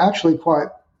 There are actually quite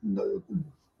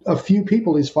a few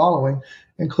people he's following,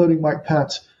 including Mike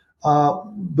Pence,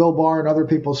 Bill Barr, and other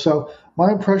people. So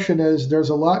my impression is there's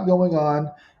a lot going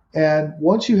on. And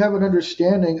once you have an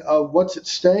understanding of what's at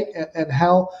stake and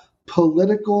how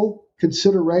political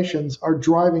considerations are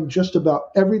driving just about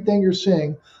everything you're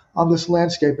seeing on this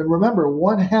landscape. And remember,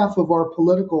 one half of our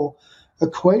political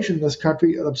equation in this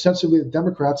country, ostensibly the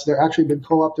Democrats, they're actually been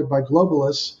co-opted by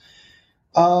globalists,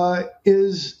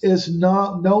 is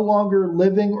no longer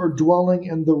living or dwelling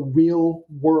in the real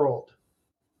world,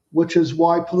 which is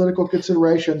why political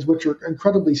considerations, which are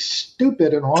incredibly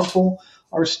stupid and harmful,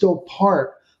 are still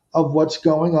part of what's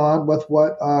going on with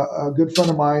what a good friend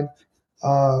of mine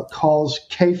calls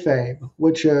kayfabe,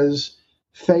 which is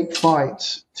fake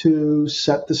fights to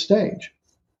set the stage.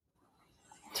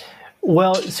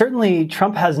 Well, certainly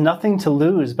Trump has nothing to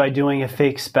lose by doing a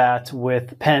fake spat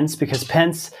with Pence, because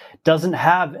Pence doesn't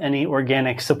have any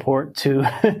organic support to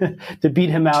to beat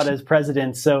him out as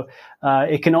president. So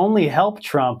it can only help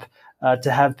Trump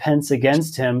to have Pence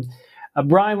against him.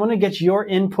 Brian, I want to get your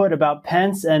input about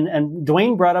Pence, and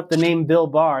Duane brought up the name Bill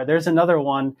Barr. There's another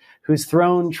one who's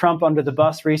thrown Trump under the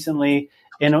bus recently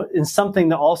in something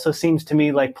that also seems to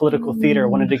me like political theater. I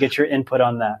wanted to get your input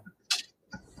on that.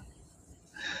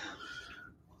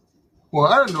 Well,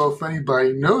 I don't know if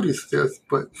anybody noticed this,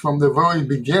 but from the very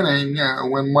beginning,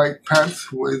 when Mike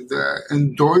Pence was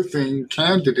endorsing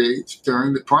candidates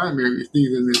during the primary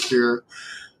season this year,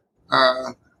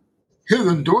 his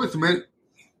endorsement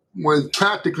was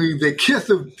practically the kiss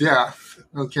of death,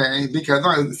 okay? Because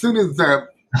as soon as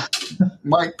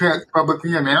Mike Pence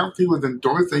publicly announced he was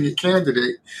endorsing a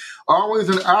candidate, always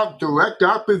in direct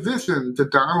opposition to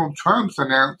Donald Trump's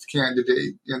announced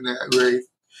candidate in that race,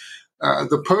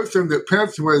 the person that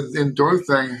Pence was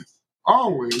endorsing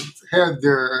always had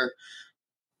their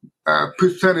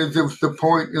percentage of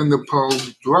support in the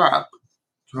polls drop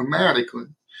dramatically.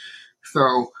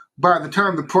 So by the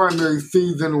time the primary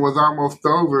season was almost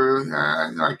over,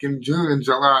 like in June and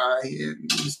July, you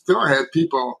still had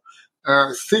people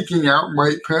seeking out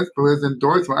Mike Pence for his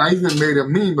endorsement. I even made a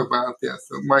meme about this.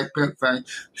 So Mike Pence saying,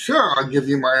 "Sure, I'll give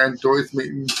you my endorsement,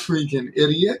 you freaking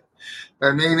idiot."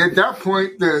 I mean, at that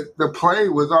point, the play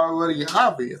was already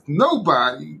obvious.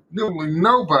 Nobody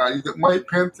that Mike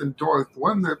Pence endorsed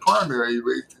won their primary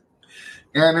race.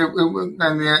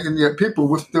 And yet people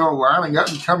were still lining up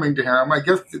and coming to him. I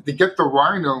guess to get the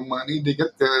rhino money, to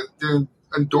get the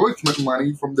endorsement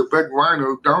money from the big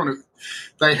rhino donors,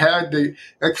 they had to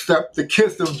accept the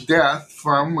kiss of death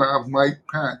from Mike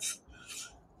Pence.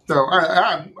 So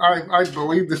I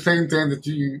believe the same thing that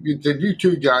you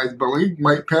two guys believe.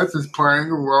 Mike Pence is playing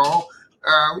a role.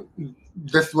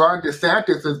 This Ron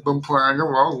DeSantis has been playing a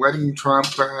role, letting Trump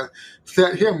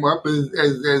set him up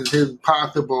as his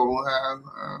possible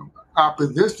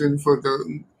opposition for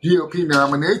the GOP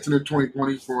nomination in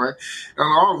 2024. And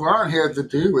all Ron had to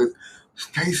do was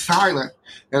stay silent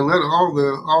and let all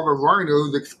the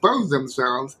rhinos expose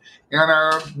themselves. And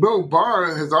Bill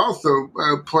Barr has also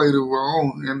played a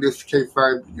role in this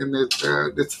K5, in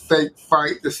this fake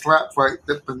fight, this slap fight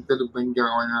that has been going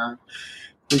on.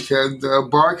 Because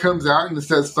Barr comes out and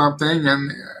says something,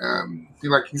 and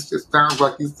it sounds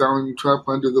like he's throwing Trump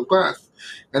under the bus,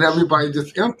 and everybody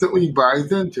just instantly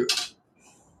buys into it.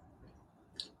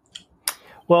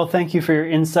 Well, thank you for your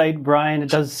insight, Brian. It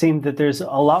does seem that there's a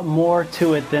lot more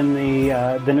to it than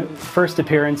the first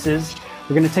appearances.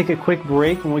 We're going to take a quick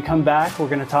break. When we come back, we're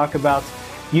going to talk about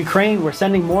Ukraine. We're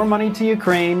sending more money to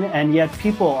Ukraine, and yet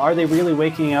people, are they really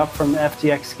waking up from the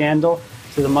FTX scandal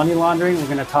to the money laundering? We're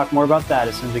going to talk more about that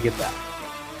as soon as we get back.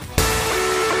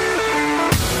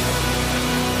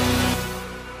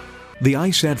 The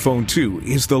iSat Phone 2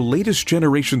 is the latest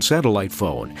generation satellite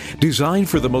phone designed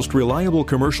for the most reliable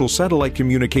commercial satellite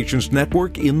communications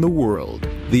network in the world.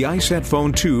 The iSat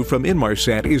Phone 2 from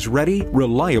Inmarsat is ready,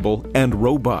 reliable, and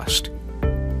robust.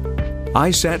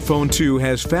 iSat Phone 2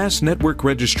 has fast network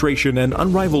registration and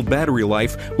unrivaled battery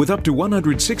life with up to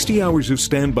 160 hours of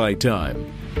standby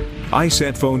time.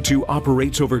 iSat Phone 2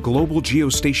 operates over global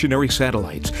geostationary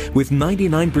satellites with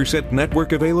 99%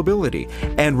 network availability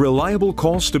and reliable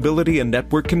call stability and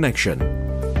network connection.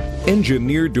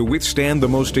 Engineered to withstand the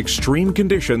most extreme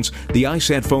conditions, the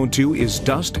iSat Phone 2 is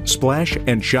dust, splash,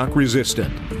 and shock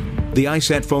resistant. The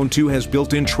iSat Phone 2 has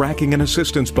built-in tracking and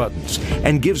assistance buttons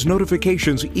and gives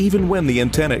notifications even when the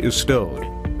antenna is stowed.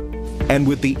 And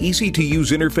with the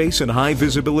easy-to-use interface and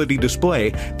high-visibility display,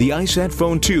 the iSat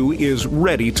Phone 2 is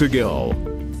ready to go.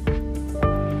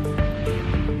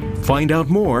 Find out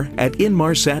more at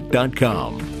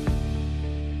inmarsat.com.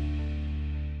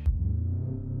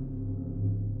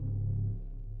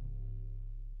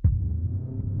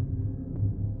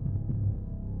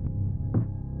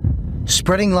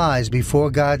 Spreading lies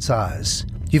before God's eyes.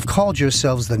 You've called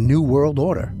yourselves the New World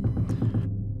Order.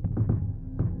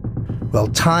 Well,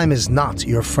 time is not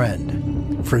your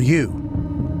friend. For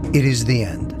you, it is the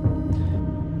end.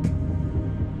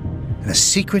 And a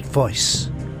secret voice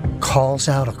calls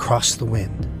out across the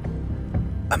wind,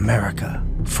 America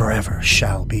forever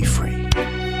shall be free.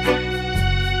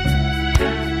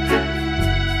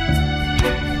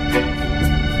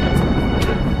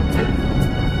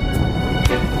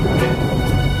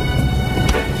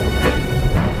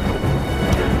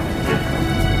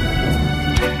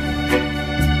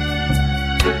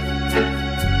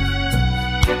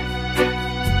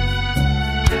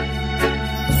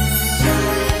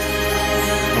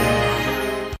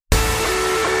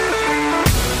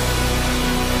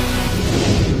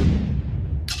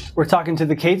 We're talking to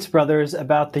the Cates brothers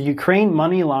about the Ukraine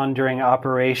money laundering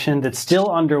operation that's still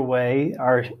underway.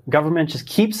 Our government just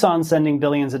keeps on sending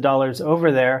billions of dollars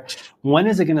over there. When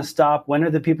is it going to stop? When are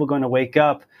the people going to wake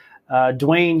up?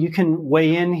 Duane, you can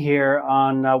weigh in here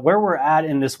on where we're at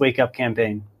in this wake-up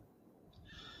campaign.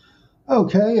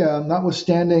 Okay,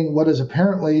 notwithstanding what is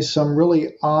apparently some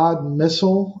really odd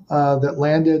missile that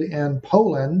landed in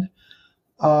Poland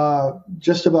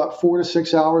just about 4 to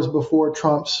 6 hours before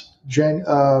Trump's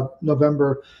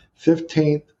November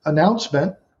 15th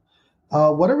announcement.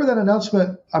 Whatever that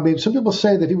announcement, I mean, some people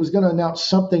say that he was going to announce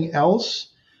something else,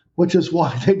 which is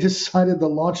why they decided to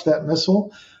launch that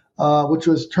missile, which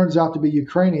turns out to be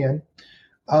Ukrainian.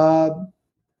 That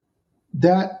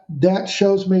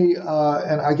shows me,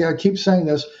 and I keep saying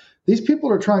this, these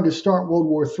people are trying to start World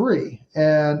War III.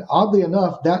 And oddly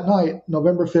enough, that night,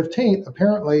 November 15th,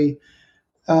 apparently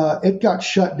it got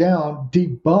shut down,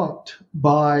 debunked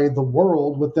by the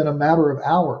world within a matter of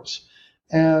hours.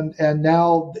 And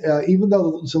now, even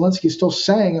though Zelensky's still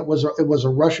saying it was a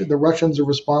Russian, the Russians are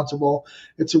responsible,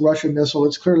 it's a Russian missile,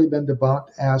 it's clearly been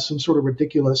debunked as some sort of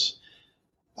ridiculous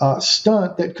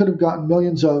stunt that could have gotten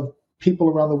millions of people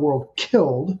around the world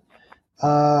killed.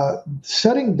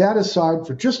 Setting that aside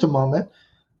for just a moment,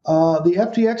 the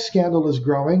FTX scandal is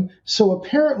growing. So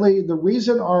apparently the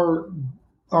reason our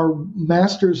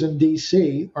masters in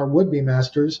D.C., our would-be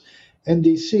masters in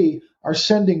D.C., are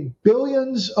sending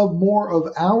billions of more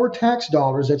of our tax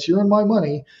dollars, that's your and my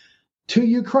money, to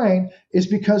Ukraine is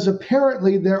because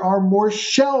apparently there are more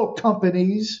shell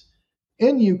companies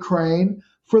in Ukraine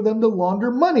for them to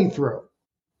launder money through.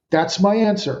 That's my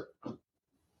answer.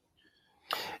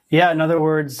 Yeah, in other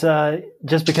words,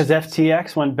 just because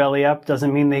FTX went belly up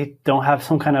doesn't mean they don't have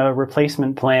some kind of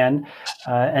replacement plan.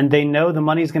 And they know the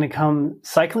money's going to come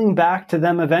cycling back to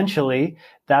them eventually.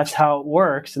 That's how it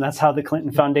works. And that's how the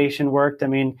Clinton Foundation worked. I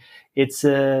mean, it's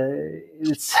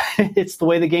it's the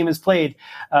way the game is played.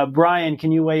 Brian,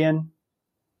 can you weigh in?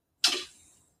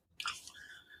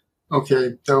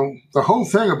 Okay, so the whole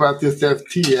thing about this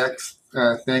FTX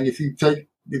thing is you take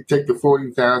the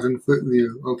 40,000-foot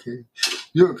view, okay.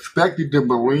 You're expected to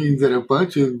believe that a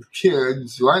bunch of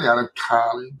kids right out of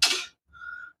college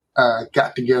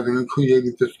got together and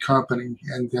created this company,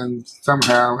 and then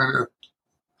somehow in a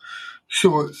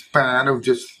short span of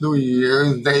just 3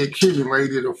 years, they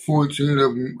accumulated a fortune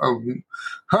of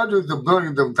hundreds of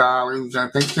billions of dollars. I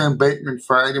think Sam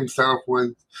Bankman-Fried himself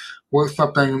was worth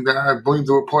something that I believe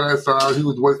the report I saw, he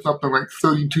was worth something like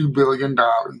 $32 billion.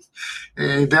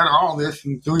 And he did all this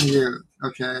in 3 years,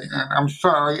 okay? And I'm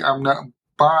sorry, I'm not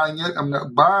buying it. I'm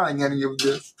not buying any of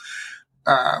this.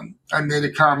 I made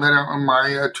a comment on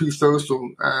my True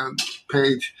Social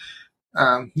page.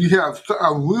 You have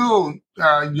a real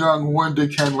young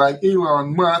wonderkind like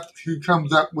Elon Musk who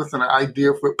comes up with an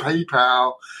idea for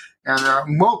PayPal,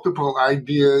 and multiple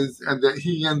ideas, and that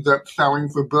he ends up selling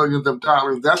for billions of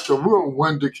dollars. That's the real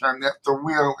wunderkind. That's the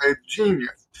real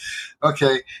genius.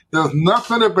 Okay, there's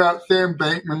nothing about Sam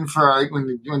Bankman-Fried when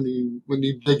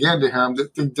you dig into him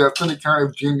that suggests any kind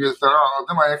of genius at all. As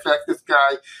a matter of fact, this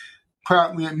guy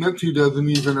proudly admits he doesn't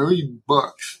even read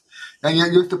books. And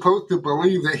yet you're supposed to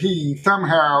believe that he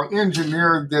somehow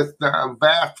engineered this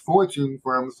vast fortune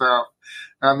for himself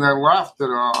and then lost it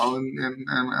all in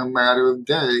a matter of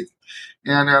days.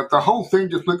 And the whole thing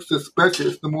just looks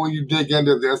suspicious the more you dig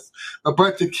into this. A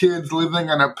bunch of kids living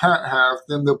in a penthouse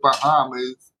in the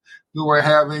Bahamas who are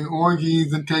having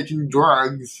orgies and taking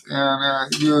drugs,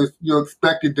 and you're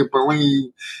expected to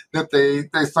believe that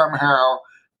they somehow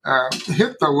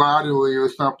hit the lottery or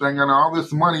something, and all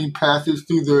this money passes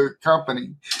through the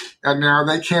company, and now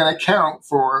they can't account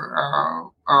for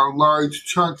large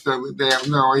chunks of it. They have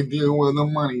no idea where the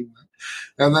money went.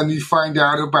 And then you find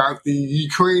out about the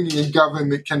Ukrainian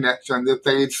government connection, that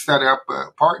they had set up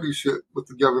a partnership with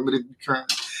the government of Ukraine.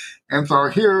 And so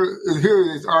here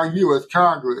is our U.S.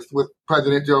 Congress with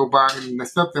President Joe Biden that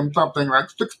sent them something like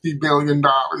 $60 billion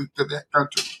to that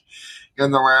country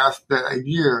in the last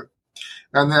year.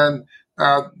 And then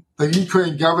the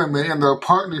Ukraine government and their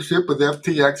partnership with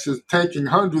FTX is taking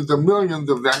hundreds of millions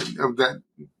of that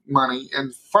money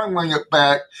and funneling it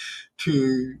back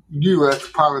to U.S.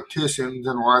 politicians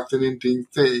in Washington,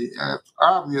 D.C. And it's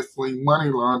obviously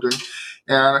money laundering.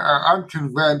 And I'm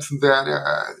convinced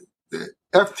that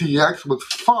FTX was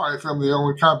far from the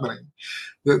only company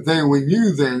that they were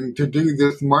using to do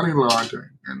this money laundering.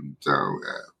 And so,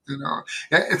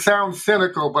 it sounds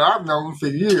cynical, but I've known for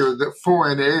years that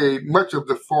foreign aid, much of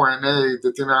the foreign aid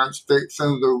that the United States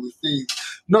sends overseas,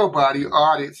 nobody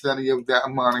audits any of that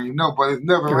money. Nobody's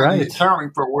never really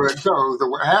accounting for where it goes or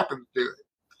what happens to it.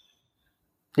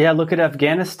 Yeah, look at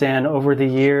Afghanistan over the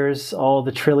years, all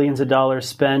the trillions of dollars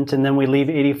spent, and then we leave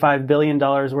 $85 billion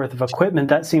worth of equipment.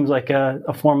 That seems like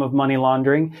a form of money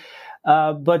laundering.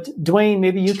 But Duane,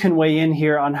 maybe you can weigh in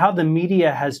here on how the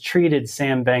media has treated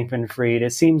Sam Bankman-Fried.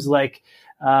 It seems like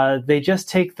they just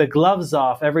take the gloves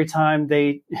off every time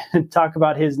they talk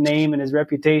about his name and his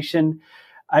reputation.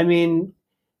 I mean,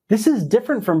 this is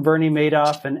different from Bernie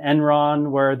Madoff and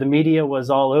Enron, where the media was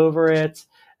all over it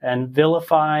and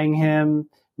vilifying him.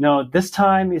 No, this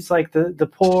time it's like the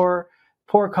poor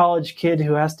college kid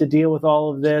who has to deal with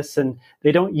all of this, and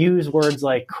they don't use words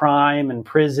like crime and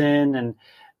prison. And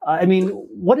I mean,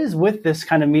 what is with this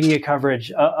kind of media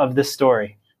coverage of this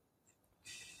story?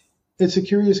 It's a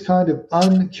curious kind of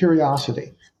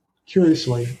uncuriosity.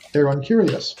 Curiously, they're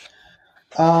uncurious.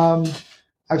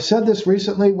 I've said this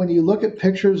recently. When you look at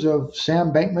pictures of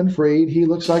Sam Bankman-Fried, he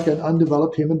looks like an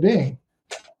undeveloped human being.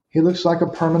 He looks like a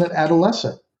permanent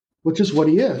adolescent, which is what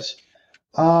he is.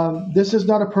 This is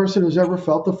not a person who's ever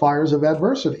felt the fires of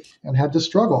adversity and had to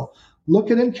struggle.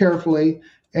 Look at him carefully,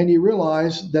 and you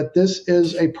realize that this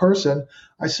is a person.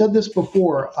 I said this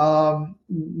before.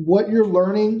 What you're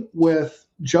learning with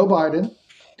Joe Biden,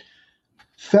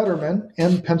 Fetterman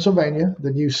in Pennsylvania,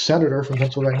 the new senator from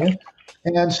Pennsylvania,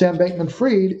 and Sam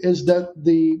Bankman-Fried is that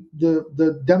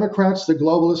the Democrats, the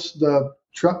globalists, the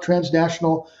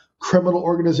transnational criminal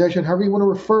organization, however you want to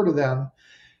refer to them,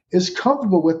 is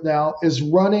comfortable with now is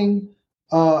running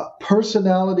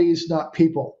personalities, not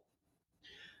people.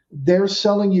 They're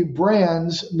selling you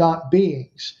brands, not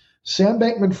beings. Sam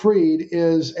Bankman-Fried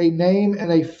is a name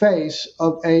and a face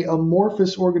of a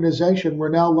amorphous organization we're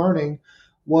now learning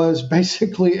was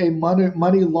basically a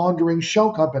money laundering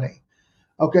shell company.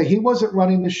 Okay, he wasn't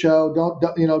running the show.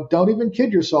 Don't even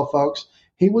kid yourself, folks.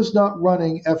 He was not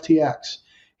running FTX.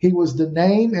 He was the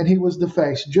name and he was the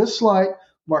face, just like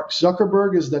Mark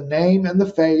Zuckerberg is the name and the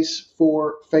face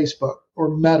for Facebook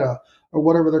or Meta or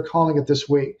whatever they're calling it this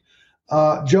week.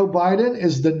 Joe Biden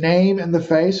is the name and the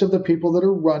face of the people that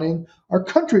are running our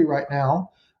country right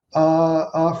now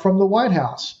from the White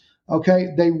House. Okay,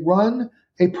 they run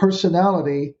a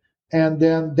personality and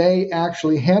then they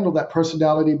actually handle that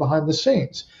personality behind the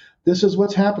scenes. This is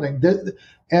what's happening.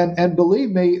 And believe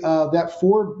me, that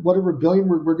 $4 billion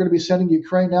we're going to be sending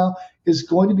Ukraine now is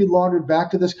going to be laundered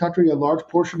back to this country, a large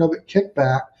portion of it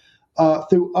kickback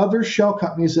through other shell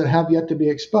companies that have yet to be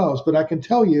exposed. But I can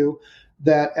tell you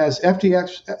that as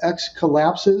FTX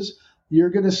collapses,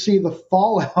 you're going to see the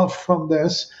fallout from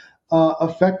this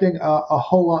affecting a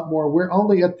whole lot more. We're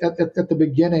only at the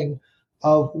beginning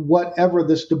of whatever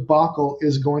this debacle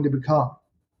is going to become.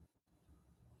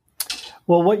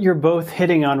 Well, what you're both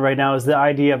hitting on right now is the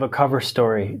idea of a cover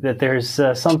story, that there's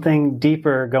something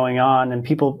deeper going on and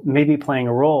people may be playing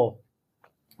a role.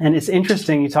 And it's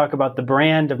interesting, you talk about the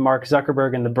brand of Mark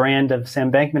Zuckerberg and the brand of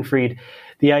Sam Bankman-Fried,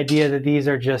 the idea that these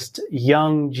are just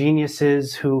young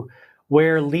geniuses who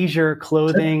wear leisure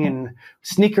clothing and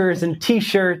sneakers and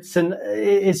T-shirts. And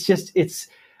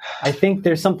I think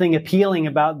there's something appealing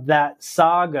about that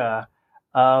saga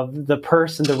of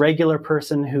the regular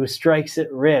person who strikes it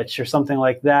rich or something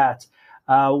like that.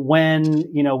 When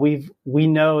we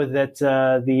know that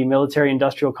the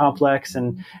military-industrial complex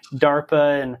and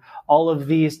DARPA and all of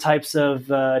these types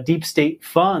of deep state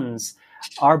funds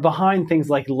are behind things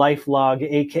like LifeLog,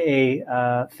 aka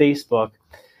Facebook.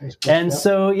 And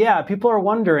so, people are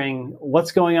wondering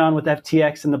what's going on with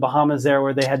FTX in the Bahamas there,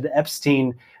 where they had the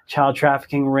Epstein child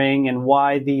trafficking ring, and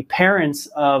why the parents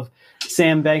of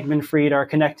Sam Bankman-Fried are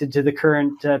connected to the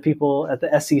current people at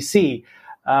the SEC.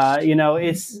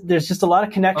 There's just a lot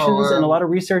of connections and a lot of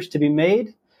research to be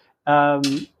made. Go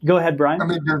ahead, Brian. I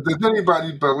mean, does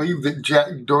anybody believe that Jack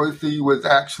Dorsey was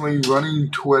actually running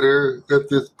Twitter at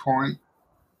this point?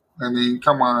 I mean,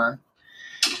 come on.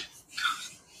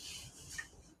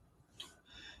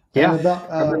 Yeah,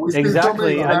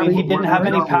 exactly. I mean, he didn't have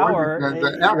any power, right?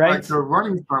 Like they're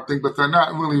running something, but they're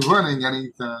not really running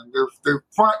anything. They're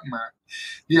frontmen.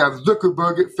 You have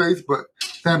Zuckerberg at Facebook,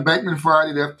 Sam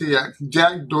Bankman-Fried at FTX,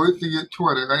 Jack Dorsey at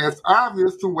Twitter. And it's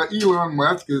obvious to what Elon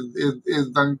Musk is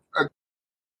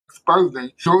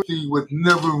exposing. Dorsey was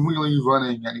never really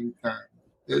running anything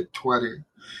at Twitter.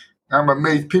 I'm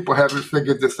amazed people haven't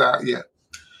figured this out yet.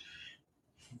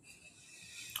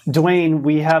 Duane,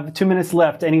 we have 2 minutes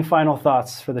left. Any final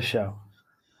thoughts for the show?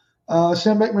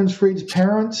 Sam Bankman-Fried's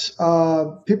parents,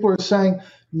 people are saying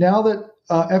now that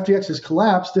FTX has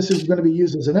collapsed, this is going to be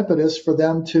used as an impetus for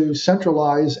them to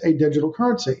centralize a digital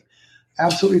currency.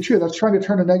 Absolutely true. That's trying to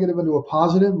turn a negative into a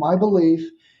positive. My belief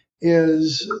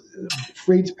is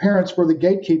Fried's parents were the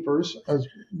gatekeepers, as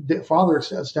father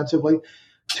ostensibly,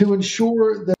 to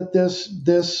ensure that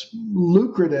this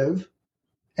lucrative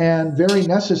and very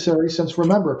necessary, since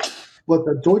remember, what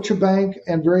the Deutsche Bank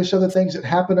and various other things that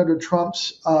happened under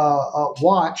Trump's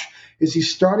watch is he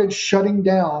started shutting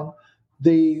down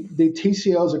the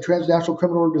TCOs, the transnational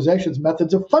criminal organizations,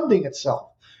 methods of funding itself.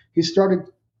 He started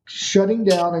shutting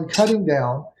down and cutting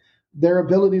down their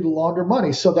ability to launder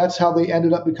money. So that's how they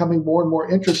ended up becoming more and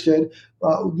more interested.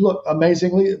 Look,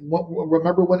 amazingly,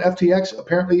 remember when FTX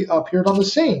apparently appeared on the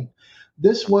scene?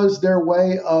 This was their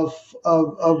way of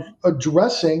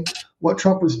addressing what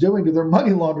Trump was doing to their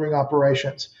money laundering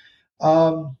operations.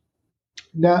 Now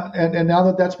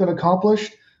that that's been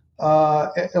accomplished,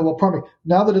 now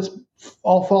that it's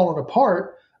all fallen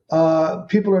apart,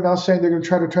 people are now saying they're going to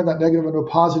try to turn that negative into a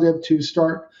positive to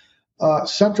start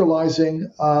centralizing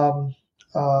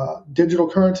digital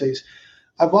currencies.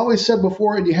 I've always said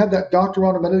before, and you had that doctor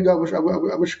on a minute ago, I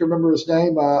wish I could remember his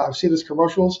name. I've seen his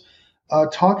commercials.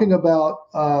 Talking about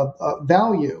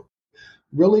value,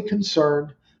 really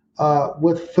concerned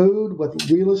with food, with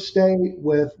real estate,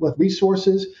 with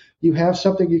resources. You have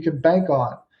something you can bank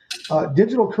on.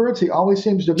 Digital currency always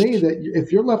seems to me that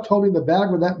if you're left holding the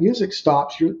bag when that music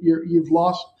stops, you've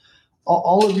lost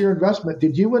all of your investment.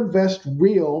 Did you invest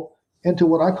real into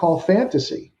what I call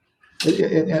fantasy?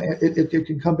 It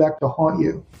can come back to haunt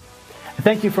you.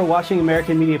 Thank you for watching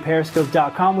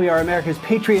AmericanMediaPeriscope.com. We are America's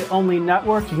Patriot-only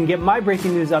network. You can get my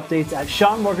breaking news updates at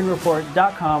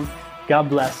SeanMorganReport.com. God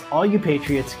bless all you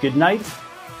patriots. Good night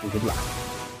and good luck.